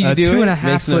What are you a doing? 2.5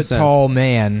 Makes no foot sense. tall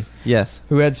man Yes.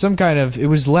 who had some kind of, it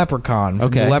was Leprechaun from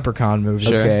Okay. the Leprechaun movie.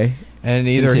 Sure. Okay. And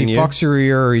either Continue. he fucks your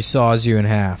ear or he saws you in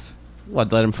half. Well,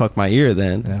 I'd let him fuck my ear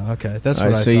then. Yeah, okay, that's All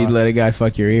what right, I so thought. you'd let a guy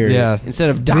fuck your ear? Yeah. Instead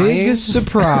of dying. Big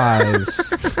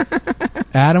surprise.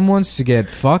 Adam wants to get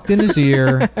fucked in his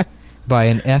ear by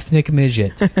an ethnic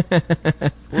midget.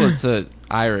 Well, it's a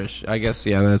Irish. I guess,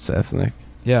 yeah, that's ethnic.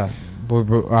 Yeah.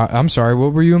 I'm sorry,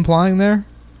 what were you implying there?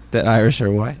 That Irish are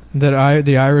white. That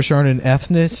the Irish aren't an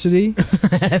ethnicity?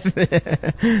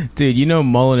 Dude, you know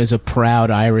Mullen is a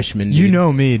proud Irishman. Dude. You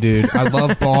know me, dude. I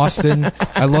love Boston.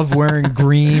 I love wearing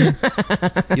green.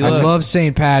 I love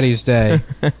St. Patty's Day.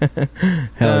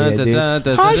 Hell yeah, dude.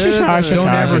 Don't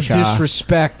ever Sha.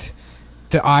 disrespect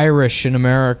the Irish in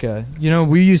America. You know,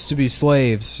 we used to be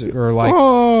slaves, or like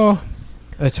Oh,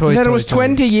 a toy. there was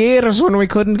 20 years when we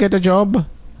couldn't get a job.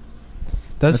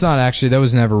 That's not actually. That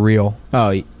was never real. Oh,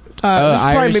 it's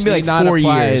probably maybe like 4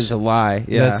 years. Is a lie.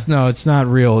 Yeah. It's not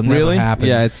real. It Really? never happened.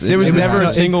 Yeah, There was never a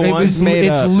single one. It's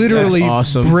up. literally That's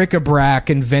awesome. bric-a-brac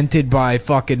invented by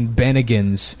fucking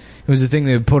Bennigans. It was the thing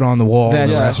they would put on the wall.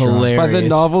 That's in the restaurant. hilarious. By the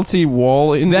novelty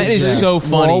wall industry. That is so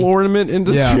funny. Wall ornament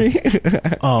industry.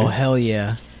 Oh, hell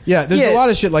yeah. Yeah, there's a lot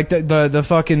of shit like the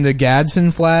fucking the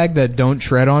Gadsden flag, that "Don't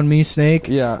Tread on Me" snake.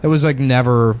 Yeah, it was like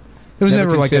never. It was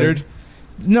never considered?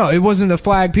 like no, it wasn't the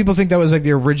flag. People think that was like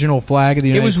the original flag of the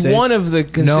United States. It was one of the.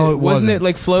 No, it wasn't. It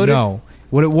like floated? No.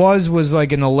 What it was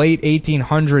like in the late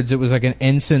 1800s, it was like an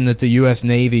ensign that the U.S.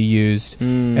 Navy used.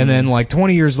 And then like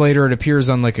 20 years later, it appears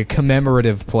on like a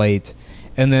commemorative plate.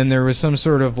 And then there was some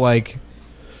sort of like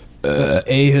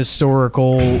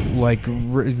ahistorical, like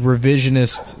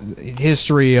revisionist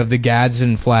history of the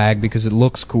Gadsden flag because it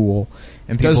looks cool.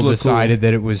 And people decided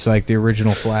that it was like the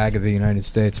original flag of the United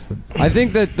States. But I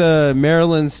think that the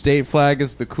Maryland state flag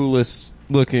is the coolest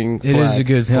looking flag. It is a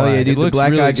good flag. Hell yeah, dude. It The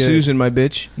Black-Eyed really good. Susan, my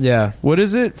bitch. Yeah. What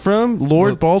is it from?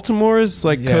 Lord Baltimore's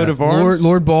like coat of arms?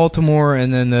 Lord Baltimore,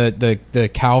 and then the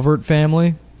Calvert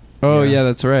family. Oh, yeah,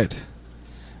 that's right.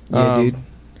 Yeah, dude.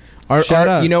 Shout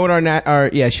out. You know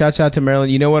what shouts out to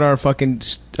Maryland. You know what our fucking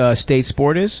state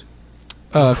sport is?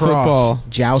 Football.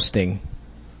 Jousting.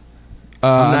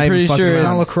 I'm pretty sure It's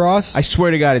not lacrosse. I swear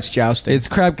to God, it's jousting. it's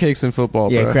crab cakes in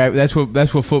football. yeah, bro. crap. That's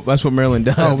what Maryland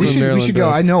does. Oh, we Maryland should go.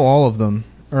 does. I know all of them,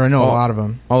 or I know a lot of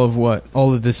them. All of what?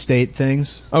 All of the state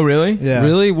things. Oh, really? Yeah.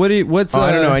 Really? What's?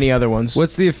 I don't know any other ones.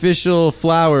 What's the official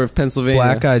flower of Pennsylvania?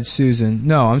 Black-eyed Susan.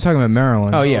 No, I'm talking about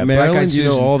Maryland. Oh yeah, Maryland. Black-Eyed You know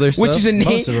Susan. all their stuff. Which is a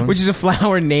Most of them. which is a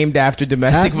flower named after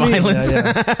domestic violence.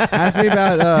 Ask me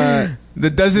about.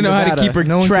 That doesn't know how to Nevada. keep her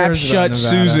No one trap cares about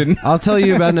shut, Nevada. Susan. I'll tell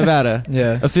you about Nevada.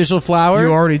 Yeah. Official flower.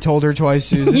 You already told her twice,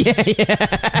 Susan.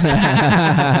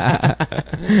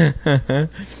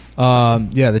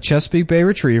 The Chesapeake Bay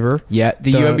Retriever. Yeah,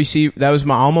 the UMBC. That was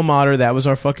my alma mater. That was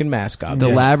our fucking mascot. the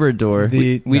Labrador.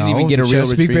 we didn't even get a real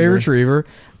Chesapeake Bay retriever. Retriever.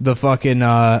 The fucking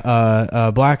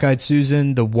Black-eyed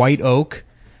Susan. The white oak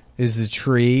is the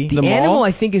tree. The animal,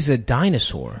 I think, is a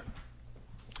dinosaur.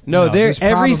 No, there's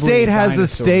every probably state a has a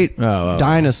dinosaur. state Oh.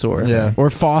 dinosaur, Yeah. or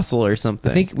fossil or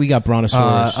something. I think we got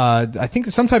brontosaurus. I think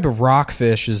some type of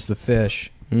rockfish is the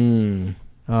fish.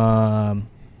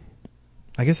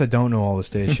 I guess I don't know all the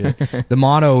state shit. The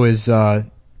motto is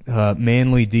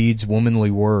manly deeds,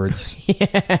 womanly words.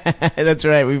 That's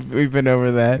right. We've been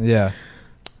over that. Yeah.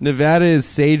 Nevada is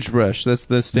sagebrush. That's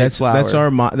the state flower. That's our.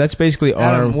 That's basically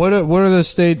Adam, our. what are the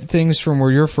state things from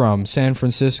where you're from? San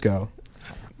Francisco.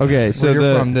 Okay, so Where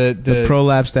you're from the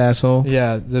prolapsed asshole.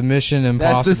 yeah, the Mission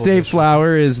Impossible. that's the state district.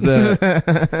 flower. Is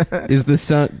the is the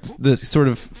sun, the sort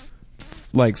of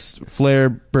like flare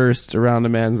burst around a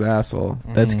man's asshole.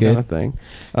 That's Kind good. of thing.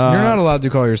 You're not allowed to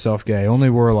call yourself gay.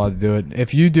 Only we're allowed to do it.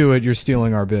 If you do it, you're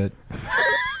stealing our bit.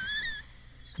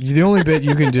 The only bit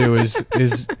you can do is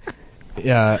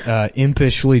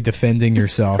impishly defending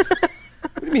yourself.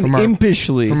 What do you mean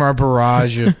impishly? From our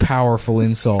barrage of powerful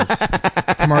insults.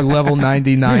 From our level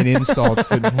 99 insults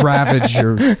that ravage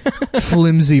your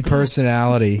flimsy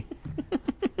personality.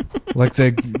 Like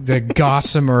the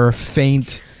gossamer,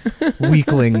 faint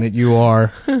weakling that you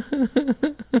are.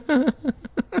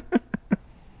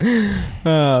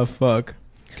 Oh, fuck.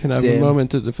 Can I have a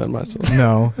moment to defend myself?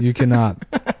 No, you cannot.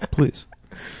 Please.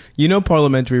 You know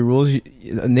parliamentary rules.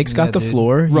 Nick's got the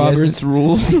floor. He Robert's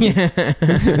rules.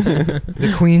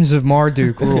 The Queens of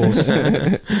Marduk rules.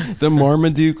 The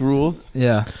Marmaduke rules.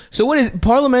 Yeah. So what is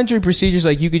parliamentary procedures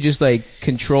like? You could just like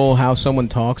control how someone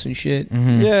talks and shit.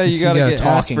 Mm-hmm. Yeah, you gotta got a get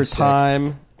asked talking for stick.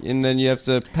 time, and then you have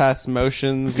to pass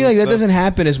motions. I feel like that stuff. doesn't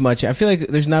happen as much. I feel like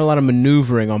there's not a lot of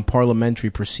maneuvering on parliamentary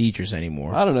procedures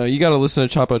anymore. I don't know. You got to listen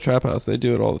to Chapo Trap House. They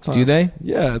do it all the time. Do they?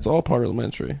 Yeah, it's all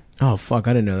parliamentary. Oh fuck,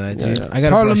 I didn't know that, dude. Yeah. I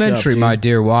got Parliamentary, my my.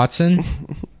 dear Watson.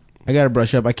 I gotta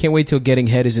brush up. I can't wait till Getting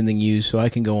Head is in the news so I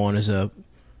can go on as a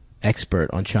expert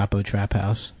on Chapo Trap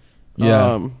House.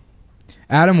 Yeah.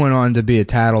 Adam went on to be a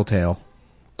tattletale.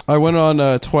 I went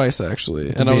on twice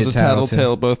actually, and I was a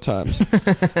tattletale both times.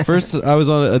 First, I was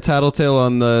on a tattletale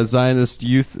on the Zionist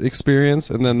Youth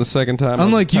Experience, and then the second time,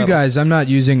 Unlike you guys, I'm not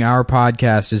using our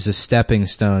podcast as a stepping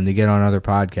stone to get on other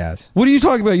podcasts. What are you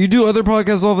talking about? You do other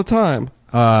podcasts all the time.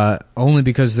 Only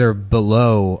because they're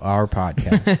below our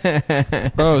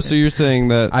podcast. Oh, so you're saying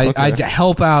that I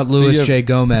help out Louis you J.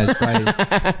 Gomez by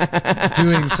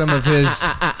doing some of his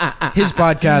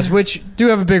podcasts, which do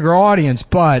have a bigger audience,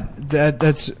 but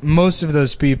that's most of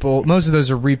those people. Most of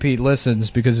those are repeat listens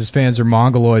because his fans are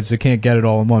mongoloids that can't get it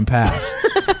all in one pass.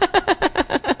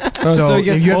 so he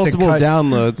gets you have to multiple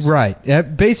downloads, right? Yeah,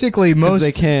 basically,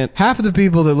 they can't. half of the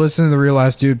people that listen to the Real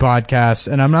Ass Dude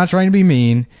podcast, and I'm not trying to be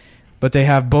mean, but they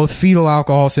have both fetal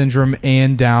alcohol syndrome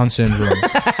and Down syndrome.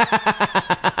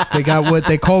 They They got what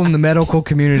they call in the medical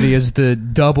community as the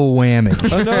double whammy.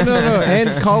 Oh no! And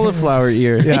cauliflower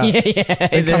ear. Yeah,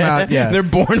 They come out. Yeah, they're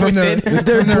born with it.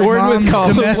 They're born with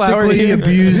cauliflower domestically ear.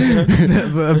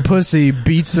 Abused pussy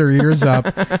beats their ears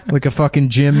up like a fucking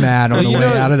gym mat on the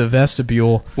way out of the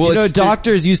vestibule. Well,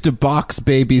 doctors used to box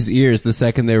babies' ears the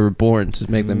second they were born to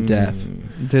make them deaf.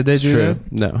 Did they do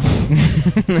that? No.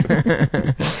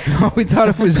 Oh, we thought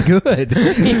it was good. We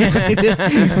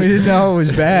didn't know it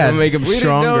was bad. It'll make them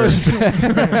stronger.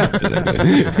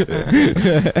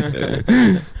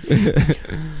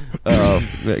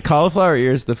 Cauliflower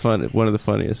ear is one of the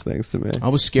funniest things to me. I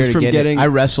was scared of getting. I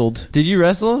wrestled. Did you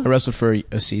wrestle? I wrestled for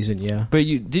a season. Yeah. But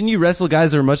didn't you wrestle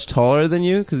guys that are much taller than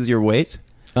you because of your weight?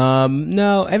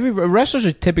 No, wrestlers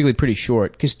are typically pretty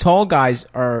short because tall guys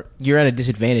you're at a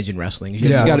disadvantage in wrestling. You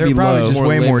gotta be probably low, just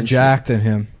way more jacked than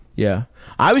him. Yeah,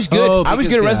 I was good. I was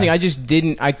good at wrestling. I just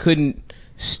I couldn't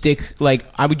stick. Like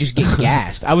I would just get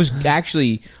gassed. I was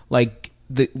actually like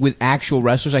with actual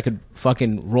wrestlers, I could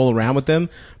fucking roll around with them.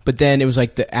 But then it was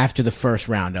like after the first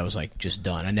round, I was like just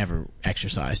done. I never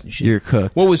exercised and shit. You're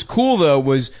cooked. What was cool though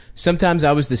was sometimes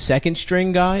I was the second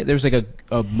string guy. There was like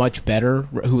a much better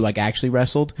who like actually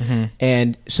wrestled,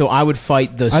 and so I would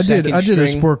fight the. I did a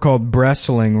sport called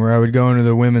wrestling where I would go into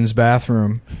the women's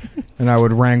bathroom, and I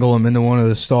would wrangle them into one of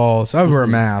the stalls. I would wear a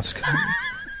mask.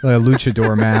 Like a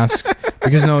luchador mask,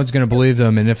 because no one's going to believe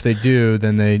them, and if they do,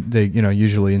 then they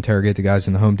usually interrogate the guys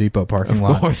in the Home Depot parking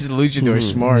lot. Of course, the luchador's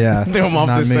smart. Yeah, throw them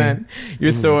off the scent.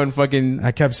 You're throwing fucking.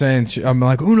 I kept saying, I'm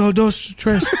like, uno, dos,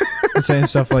 tres, saying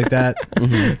stuff like that.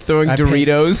 Throwing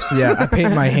Doritos. I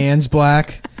paint my hands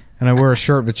black. And I wear a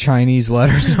shirt with Chinese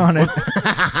letters on it. And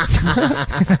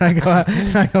I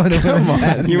go in the women's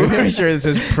bathroom. You wear a shirt that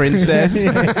says princess.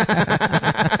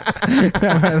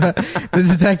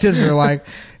 The detectives are like,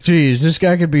 geez, this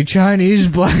guy could be Chinese,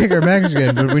 black, or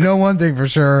Mexican, but we know one thing for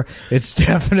sure. It's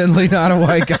definitely not a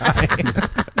white guy.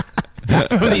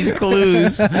 These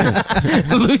clues.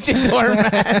 Luchador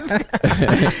mask.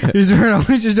 He's wearing a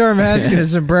luchador mask and a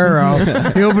sombrero.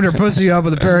 He opened her pussy up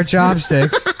with a pair of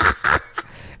chopsticks.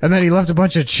 And then he left a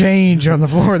bunch of change on the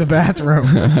floor of the bathroom,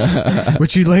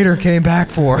 which he later came back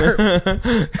for.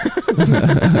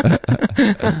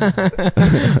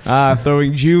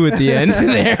 Throwing Jew at the end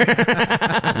there.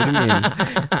 What do you mean?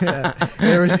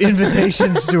 There was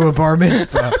invitations to a bar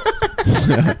mitzvah.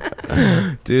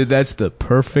 Dude, that's the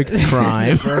perfect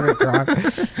crime.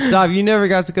 Dov, you never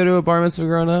got to go to a bar mitzvah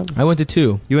growing up? I went to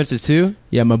 2. You went to 2?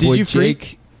 Yeah, my boy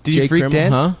Jake. Did you Jake freak Krimmel,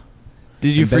 dance? Huh?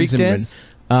 Did you freak dance?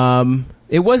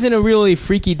 It wasn't a really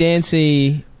freaky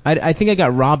dancy. I think I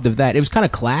got robbed of that. It was kind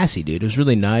of classy, dude. It was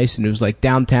really nice, and it was like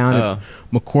downtown at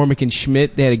McCormick and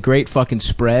Schmidt. They had a great fucking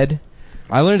spread.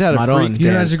 I learned how to freak dance.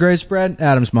 You know what's a great spread?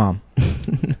 Adam's mom.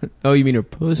 Oh, you mean her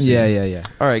pussy? Yeah.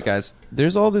 All right, guys.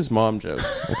 There's all these mom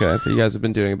jokes, okay, that you guys have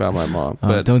been doing about my mom.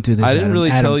 But don't do this, I didn't really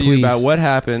tell you please. about what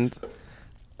happened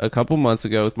a couple months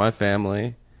ago with my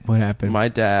family. What happened? My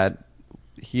dad,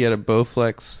 he had a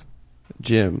Bowflex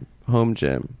home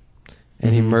gym.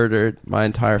 And he murdered my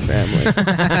entire family.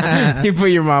 You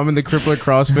put your mom in the crippler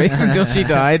crossface until she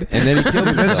died, and then he killed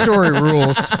himself. That story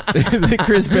rules.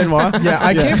 Chris Benoit. Yeah,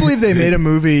 I can't believe they made a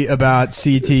movie about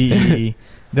CTE.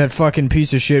 That fucking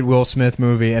piece of shit Will Smith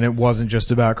movie, and it wasn't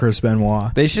just about Chris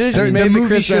Benoit. They should have just made the movie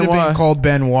Chris should have Benoit been called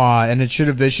Benoit, and they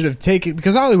should have taken,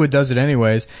 because Hollywood does it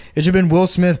anyways. It should have been Will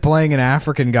Smith playing an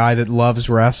African guy that loves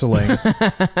wrestling.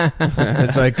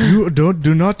 It's like, you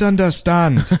do not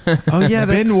understand. Oh yeah,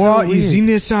 that's Benoit so is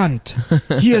innocent.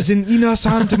 He is an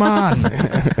innocent man.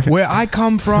 Where I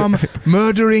come from,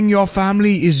 murdering your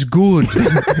family is good.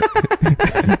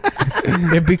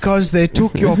 Because they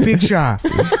took your picture.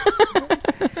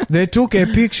 They took a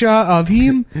picture of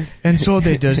him, and so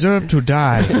they deserve to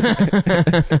die.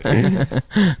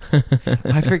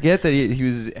 I forget that he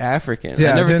was African.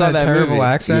 Yeah, I never saw that terrible movie.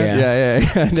 accent. Yeah.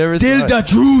 I never Tell saw the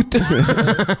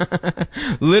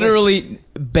truth. Literally,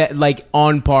 like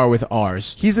on par with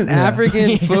ours. He's an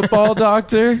African football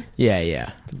doctor.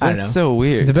 Yeah. I don't know. That's so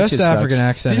weird. The best African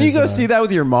accent. Didn't you go see that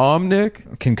with your mom,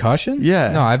 Nick? Concussion?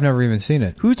 Yeah. No, I've never even seen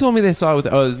it. Who told me they saw it with?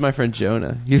 Oh, this is my friend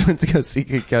Jonah. He went to go see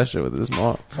Concussion with his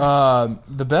mom.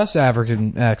 The best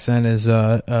African accent is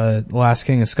Last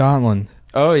King of Scotland.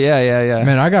 Oh yeah.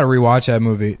 Man, I gotta rewatch that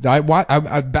movie.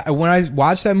 When I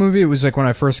watched that movie, it was like when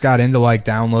I first got into like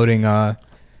downloading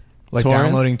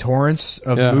torrents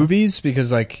of movies,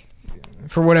 because like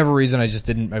for whatever reason I just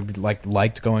didn't. I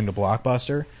liked going to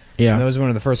Blockbuster. Yeah, and that was one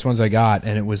of the first ones I got,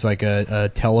 and it was like a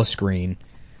telescreen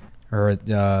or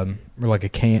like a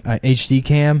HD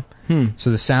cam.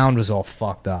 So the sound was all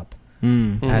fucked up,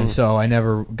 and so I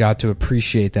never got to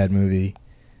appreciate that movie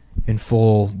in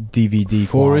full DVD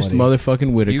Forrest quality.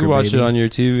 motherfucking Whitaker. You can watch it on your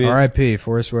TV. R.I.P.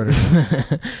 Forrest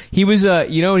Whitaker. He was,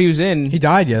 you know what he was in? He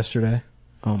died yesterday.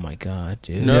 Oh my god,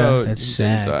 dude. No, that's he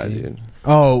sad, didn't die, dude.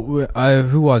 Oh,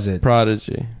 who was it?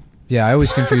 Prodigy. Yeah, I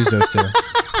always confuse those two.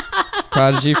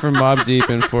 Prodigy from Mobb Deep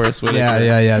and Forrest Whitaker.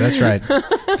 Yeah, that's right.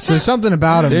 So something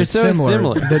about them They're that's so similar,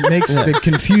 similar. that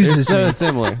confuses They're so me.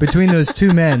 similar. Between those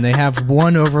two men, they have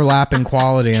one overlapping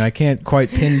quality, and I can't quite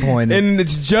pinpoint it. And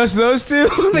it's just those two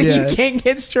that Yeah. you can't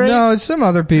get straight? No, it's some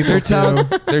other people too.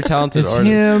 They're talented It's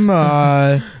artists. him,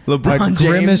 LeBron James.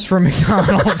 Grimace from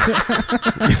McDonald's.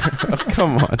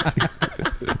 Come on.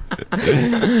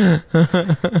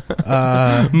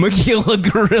 Magilla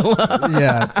Gorilla.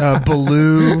 Yeah,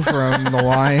 Baloo from the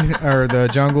Lion or the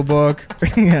Jungle Book.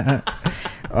 Yeah.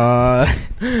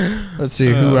 Let's see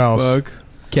who else. Fuck.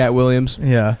 Cat Williams.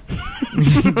 Yeah.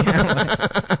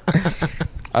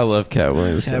 I love Cat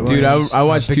Williams. Dude, I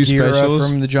watched two Bagheera specials.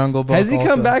 from the Jungle Book. Has he also.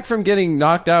 come back from getting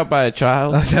knocked out by a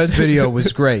child? That video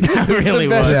was great. It really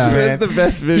That's was, the best, man. That's the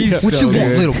best video. He's What so you want,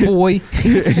 good. little boy?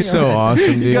 He's so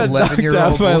awesome, He dude. got knocked 11-year-old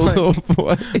out by a boy. little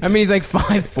boy. I mean, he's like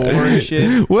 5'4" and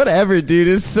shit. Whatever, dude.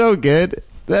 It's so good.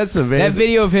 That's amazing. That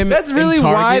video of him. That's really in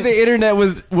Target. why the internet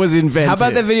was invented. How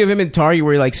about that video of him in Target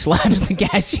where he like slaps the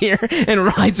cashier and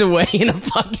rides away in a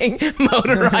fucking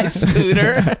motorized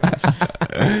scooter?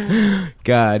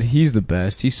 God, he's the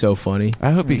best. He's so funny.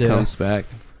 I hope he Yeah. comes back.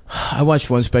 I watched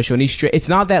one special and he's straight. It's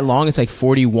not that long. It's like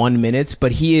 41 minutes,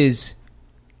 but he is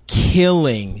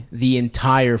killing the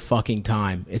entire fucking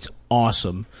time. It's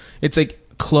awesome. It's like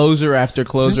closer after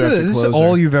closer after This closer. is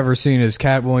all you've ever seen is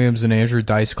Cat Williams and Andrew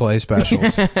Dice Clay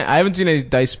specials. I haven't seen any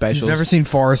Dice specials. You've never seen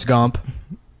Forrest Gump.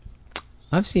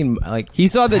 I've seen like He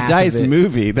saw the half Dice of it.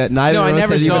 movie that neither No, I of us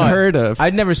never had saw even it. heard of. I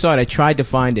never saw it. I tried to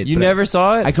find it. You but never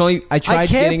saw it? I tried. I can't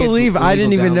getting it believe through I didn't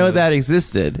illegal even know download. that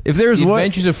existed. If there's The what,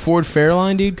 Adventures of Ford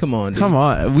Fairline, dude. Come on, dude. come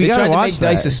on, we They gotta tried to watch make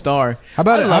Dice that. a star. How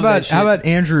about I love that shit. how about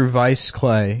Andrew Vice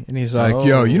Clay? And he's like, Oh.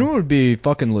 yo, you know what would be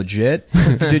fucking legit?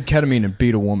 If you did ketamine and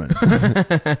beat a woman.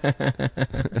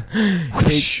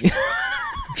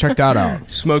 Check that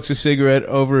out. Smokes a cigarette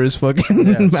over his fucking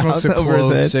Yeah, mouth, smokes a over his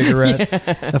clove head. cigarette,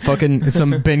 a fucking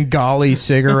some Bengali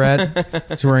cigarette.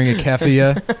 He's wearing a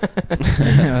keffiyeh.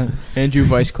 Andrew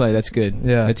Vice Clay. That's good.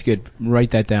 Yeah. That's good. Write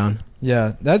that down.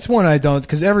 Yeah, that's one I don't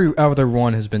because every other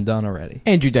one has been done already.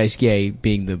 Andrew Dice Gay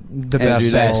being the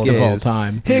Best best Gay of all is-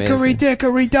 time. Hickory Amazing.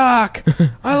 dickory dock.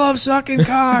 I love sucking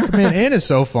cock. Man, Anna's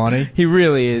so funny. He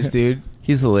really is, dude.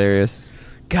 He's hilarious.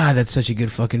 God, that's such a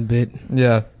good fucking bit.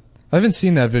 Yeah, I haven't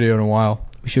seen that video in a while.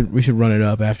 We should run it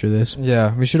up after this.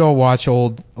 Yeah, we should all watch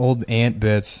old ant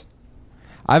bits.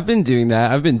 I've been doing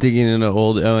that. I've been digging into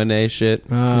old O&A shit.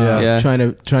 Yeah.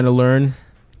 Trying to learn.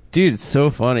 Dude, it's so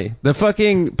funny. The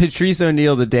fucking Patrice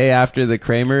O'Neal the day after the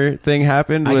Kramer thing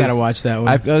happened. I was- gotta watch that one.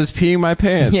 I was peeing my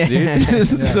pants, Yeah. dude.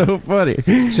 This is so funny.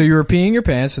 So you were peeing your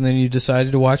pants, and then you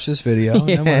decided to watch this video. And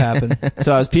then what happened?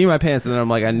 So I was peeing my pants, and then I'm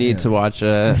like, I need to watch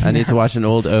an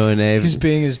old O&A. He's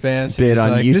peeing his pants. Bit and he's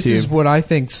on like, This is YouTube. what I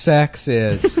think sex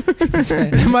is.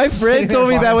 My friend told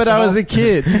me that when I was a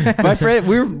kid. My friend,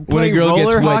 we were when a playing girl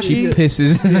roller gets wet, hockey. she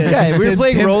pisses. Yeah, we were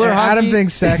playing roller hockey. Adam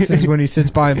thinks sex is when he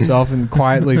sits by himself and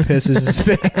quietly pisses his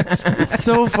pants. It's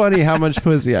so funny how much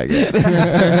pussy I get.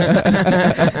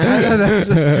 that's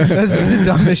the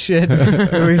dumbest shit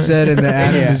we've said in the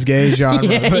Adam is gay genre.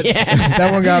 But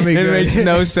that one got me It good. makes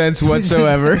no sense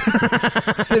whatsoever.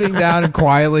 Sitting down and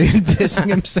quietly and pissing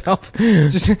himself,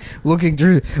 just looking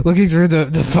through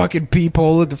the fucking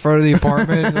peephole at the front of the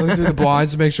apartment, looking through the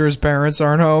blinds to make sure his parents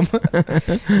aren't home,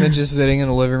 and then just sitting in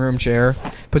the living room chair,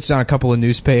 puts down a couple of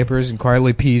newspapers and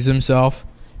quietly pees himself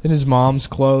in his mom's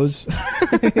clothes.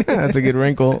 That's a good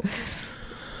wrinkle.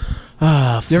 You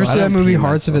ever see that movie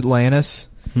Hearts of Atlantis?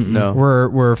 No.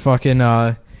 Where fucking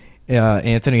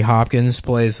Anthony Hopkins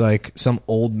plays like some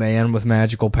old man with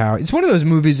magical power. It's one of those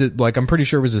movies that like I'm pretty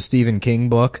sure was a Stephen King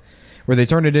book, where they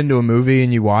turn it into a movie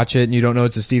and you watch it and you don't know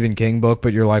it's a Stephen King book,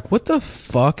 but you're like, what the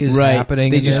fuck is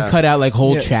happening? They just cut out like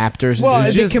whole chapters. And Well,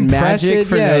 just, they just compress magic it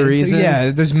for yeah, no it's- reason? Yeah,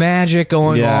 there's magic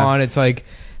going Yeah. on. It's like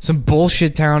some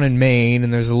bullshit town in Maine,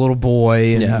 and there's a little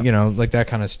boy, and Yeah. you know, like that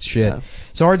kind of shit. Yeah.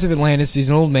 So Hearts of Atlantis, he's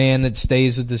an old man that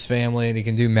stays with his family, and he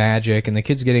can do magic, and the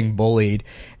kid's getting bullied,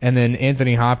 and then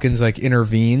Anthony Hopkins like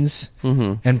intervenes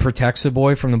and protects the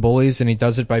boy from the bullies, and he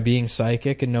does it by being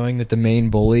psychic and knowing that the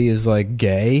main bully is like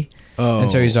gay. Oh,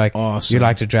 And so he's like, awesome. you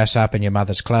like to dress up in your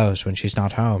mother's clothes when she's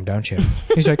not home, don't you?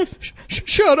 He's like,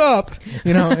 shut up.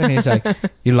 You know, and he's like,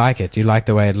 you like it. You like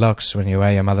the way it looks when you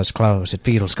wear your mother's clothes. It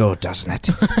feels good, doesn't it?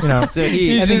 You know, So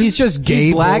he's and then he's just gay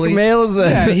he bully. blackmails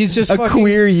Yeah, he's just a fucking-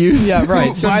 queer youth. Yeah, right.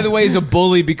 right. So, by the way, is a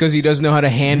bully because he doesn't know how to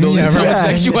handle his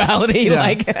homosexuality. Yeah.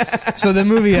 Like, so the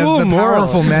movie has the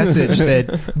powerful message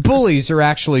that bullies are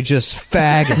actually just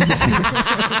faggots.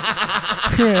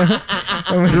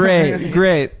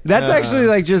 Great. That's actually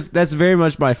like that's very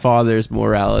much my father's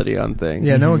morality on things.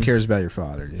 Yeah, no one cares about your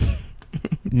father, dude.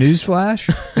 Newsflash?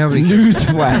 Nobody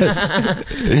Newsflash.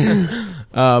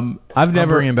 I've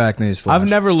never bringing back Newsflash. I've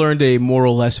never learned a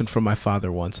moral lesson from my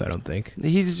father once. I don't think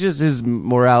his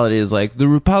morality is like the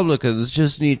Republicans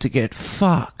just need to get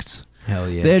fucked. Hell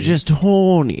yeah, they're just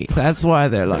horny. That's why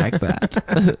they're like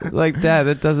that. Like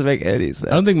that doesn't make any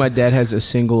sense. I don't think my dad has a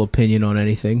single opinion on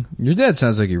anything. Your dad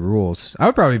sounds like he rules. I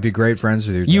would probably be great friends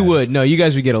with your dad. You would. No, you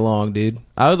guys would get along, dude.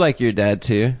 I would like your dad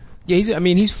too. Yeah, he's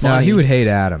funny. No, he would hate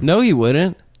Adam. No, he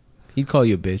wouldn't. He'd call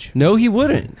you a bitch. No, he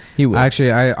wouldn't. He would.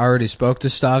 Actually, I already spoke to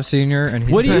Stav Sr. and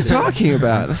what are you talking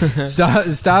about?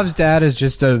 Stav's dad is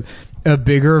just a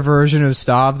bigger version of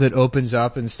Stav that opens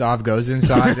up and Stav goes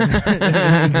inside,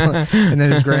 and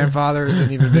then his grandfather is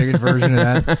an even bigger version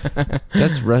of that.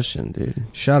 That's Russian, dude.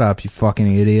 Shut up, you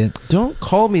fucking idiot! Don't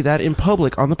call me that in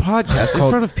public on the podcast in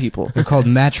front of people. They're called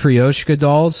Matryoshka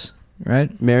dolls,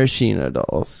 right? Maraschino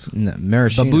dolls. No,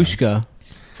 maraschino. Babushka.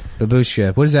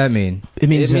 Babushka. What does that mean? It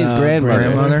means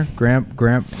grandmother.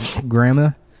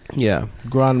 Grandma. Yeah,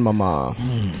 grandmama.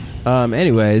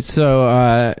 Anyway,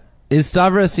 so is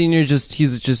Stavros Senior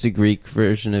he's just a Greek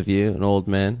version of you, an old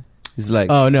man? He's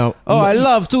like, oh no, I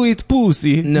love to eat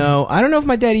pussy. No, I don't know if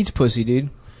my dad eats pussy,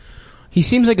 dude. He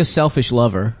seems like a selfish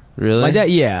lover. Really? My dad,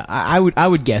 yeah, I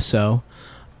would guess so.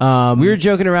 We were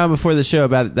joking around before the show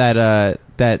about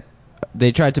that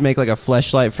they tried to make like a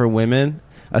fleshlight for women.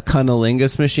 A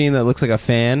cunnilingus machine that looks like a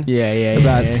fan. Yeah.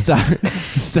 About Stop.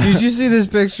 Did you see this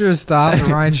picture of Stav that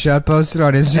Ryan Shutt posted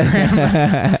on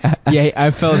Instagram? Yeah,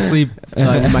 I fell asleep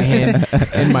with my hand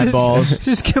in my balls.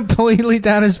 Just completely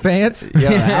down his pants.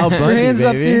 Yeah, Al Bundy, your hands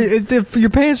baby. up to your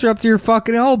pants are up to your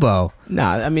fucking elbow.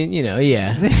 Nah, I mean,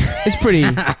 yeah. It's pretty...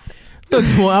 Look,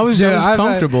 well, I was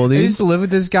comfortable, dude. I used to live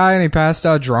with this guy, and he passed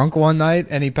out drunk one night,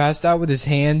 and he passed out with his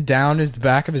hand down the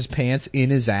back of his pants in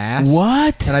his ass.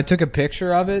 What? And I took a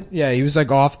picture of it. Yeah, he was like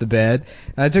off the bed.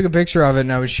 And I took a picture of it,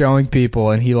 and I was showing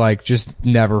people, and he like just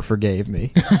never forgave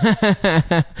me.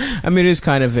 I mean, it is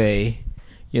kind of a,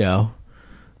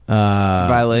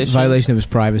 violation of his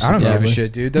privacy. I don't give a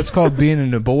shit, dude. That's called being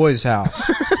in a boy's house.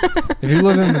 If you're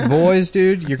living with boys,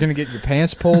 dude, you're gonna get your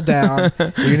pants pulled down.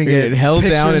 You're gonna get held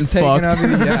down and fucked.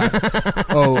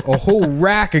 A whole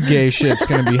rack of gay shit's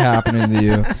gonna be happening to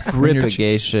you. Grip of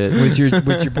gay shit with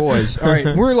your boys. All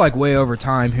right, we're like way over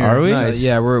time here. Are we? Nice.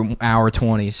 Yeah, we're an hour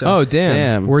 20. So. Oh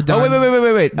damn, we're done.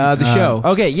 Oh wait. The show.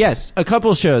 Okay, yes, a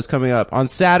couple shows coming up on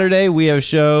Saturday. We have a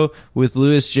show with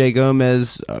Louis J.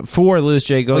 Gomez for Louis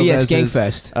J. Gomez. Oh yes,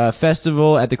 Skankfest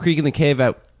festival at the Creek in the Cave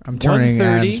at. I'm turning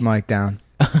Adam's mic down.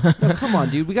 No, come on,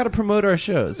 dude. We got to promote our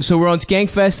shows. So we're on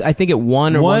Skankfest, I think at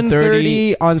 1 or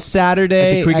 1:30 on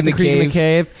Saturday at the Creek in the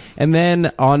Cave. And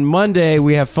then on Monday,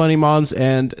 we have Funny Moms,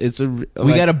 and it's we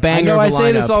got a banger. I know I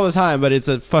say this all the time, but it's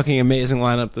a fucking amazing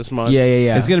lineup this month.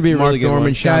 Yeah. It's going to be a really good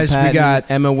one. Guys, we got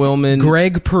Emma Willman.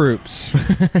 Greg Proops.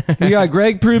 We got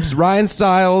Greg Proops, Ryan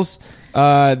Stiles,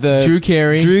 Drew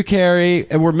Carey,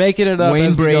 and we're making it up Wayne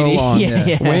as Brady. we go along.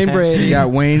 Yeah. Wayne Brady. We got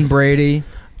Wayne Brady.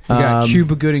 We got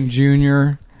Cuba Gooding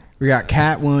Jr. We got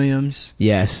Cat Williams.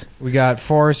 Yes. We got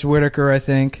Forrest Whitaker, I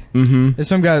think. Mm-hmm. There's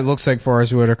some guy that looks like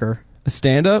Forrest Whitaker. A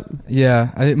stand-up?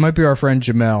 Yeah. It might be our friend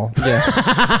Jamel. Yeah.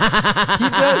 He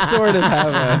does sort of have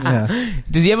a... Yeah.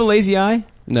 Does he have a lazy eye?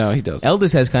 No, he doesn't.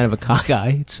 Eldest has kind of a cock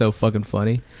eye. It's so fucking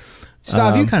funny.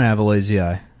 Stop, you kind of have a lazy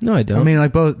eye. No, I don't. I mean,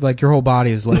 like both, like your whole body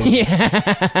is lazy. Yeah,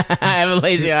 I have a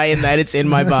lazy eye in that it's in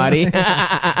my body.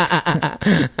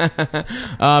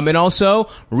 And also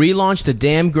relaunch the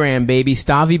damn Gram, baby.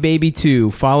 Stavy Baby 2.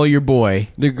 Follow your boy.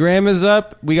 The Gram is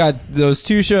up. We got those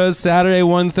two shows Saturday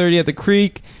 1:30 at the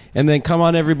Creek, and then come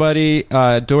on everybody.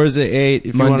 Doors at 8.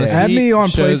 If you want to see add me on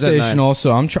shows PlayStation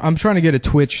also. I'm trying to get a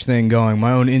Twitch thing going.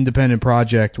 My own independent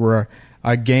project where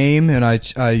I game and I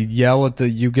yell at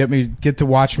you get to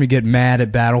watch me get mad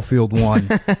at Battlefield 1.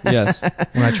 Yes.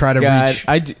 When I try to reach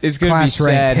it's going to be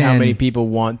sad how many people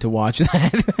want to watch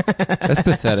that. That's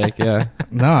pathetic, yeah.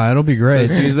 No, it'll be great.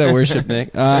 Those dudes that worship Nick.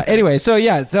 Anyway, so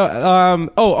yeah. So,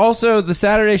 also the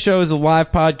Saturday show is a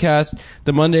live podcast.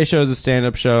 The Monday show is a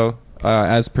stand-up show,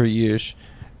 as per usual.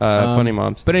 Funny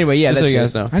Moms. But anyway, yeah, just that's so you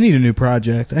guys know. I need a new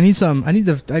project. I need to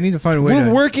find a way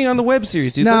We're working on the web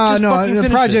series, dude. No, the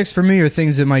projects for me are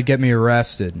things that might get me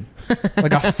arrested.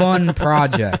 Like a fun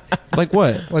project. Like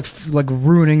what? Like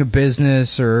ruining a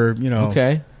business or,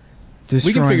 Okay.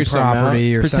 destroying figure something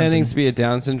property or pretending something. to be a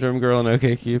Down syndrome girl in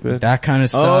OkCupid. That kind of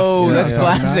stuff. Oh, you know that's what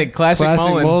I'm talking classic. about? Classic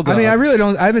Mullen. Bulldog. I mean,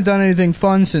 I haven't done anything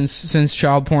fun since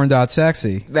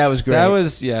childporn.sexy. That was great. That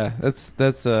was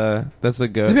that's a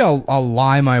good. Maybe I'll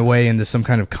lie my way into some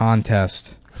kind of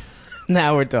contest.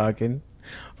 Now we're talking.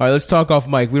 All right, let's talk off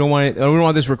mic. We don't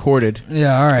want this recorded.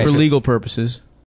 Yeah, all right. For legal purposes.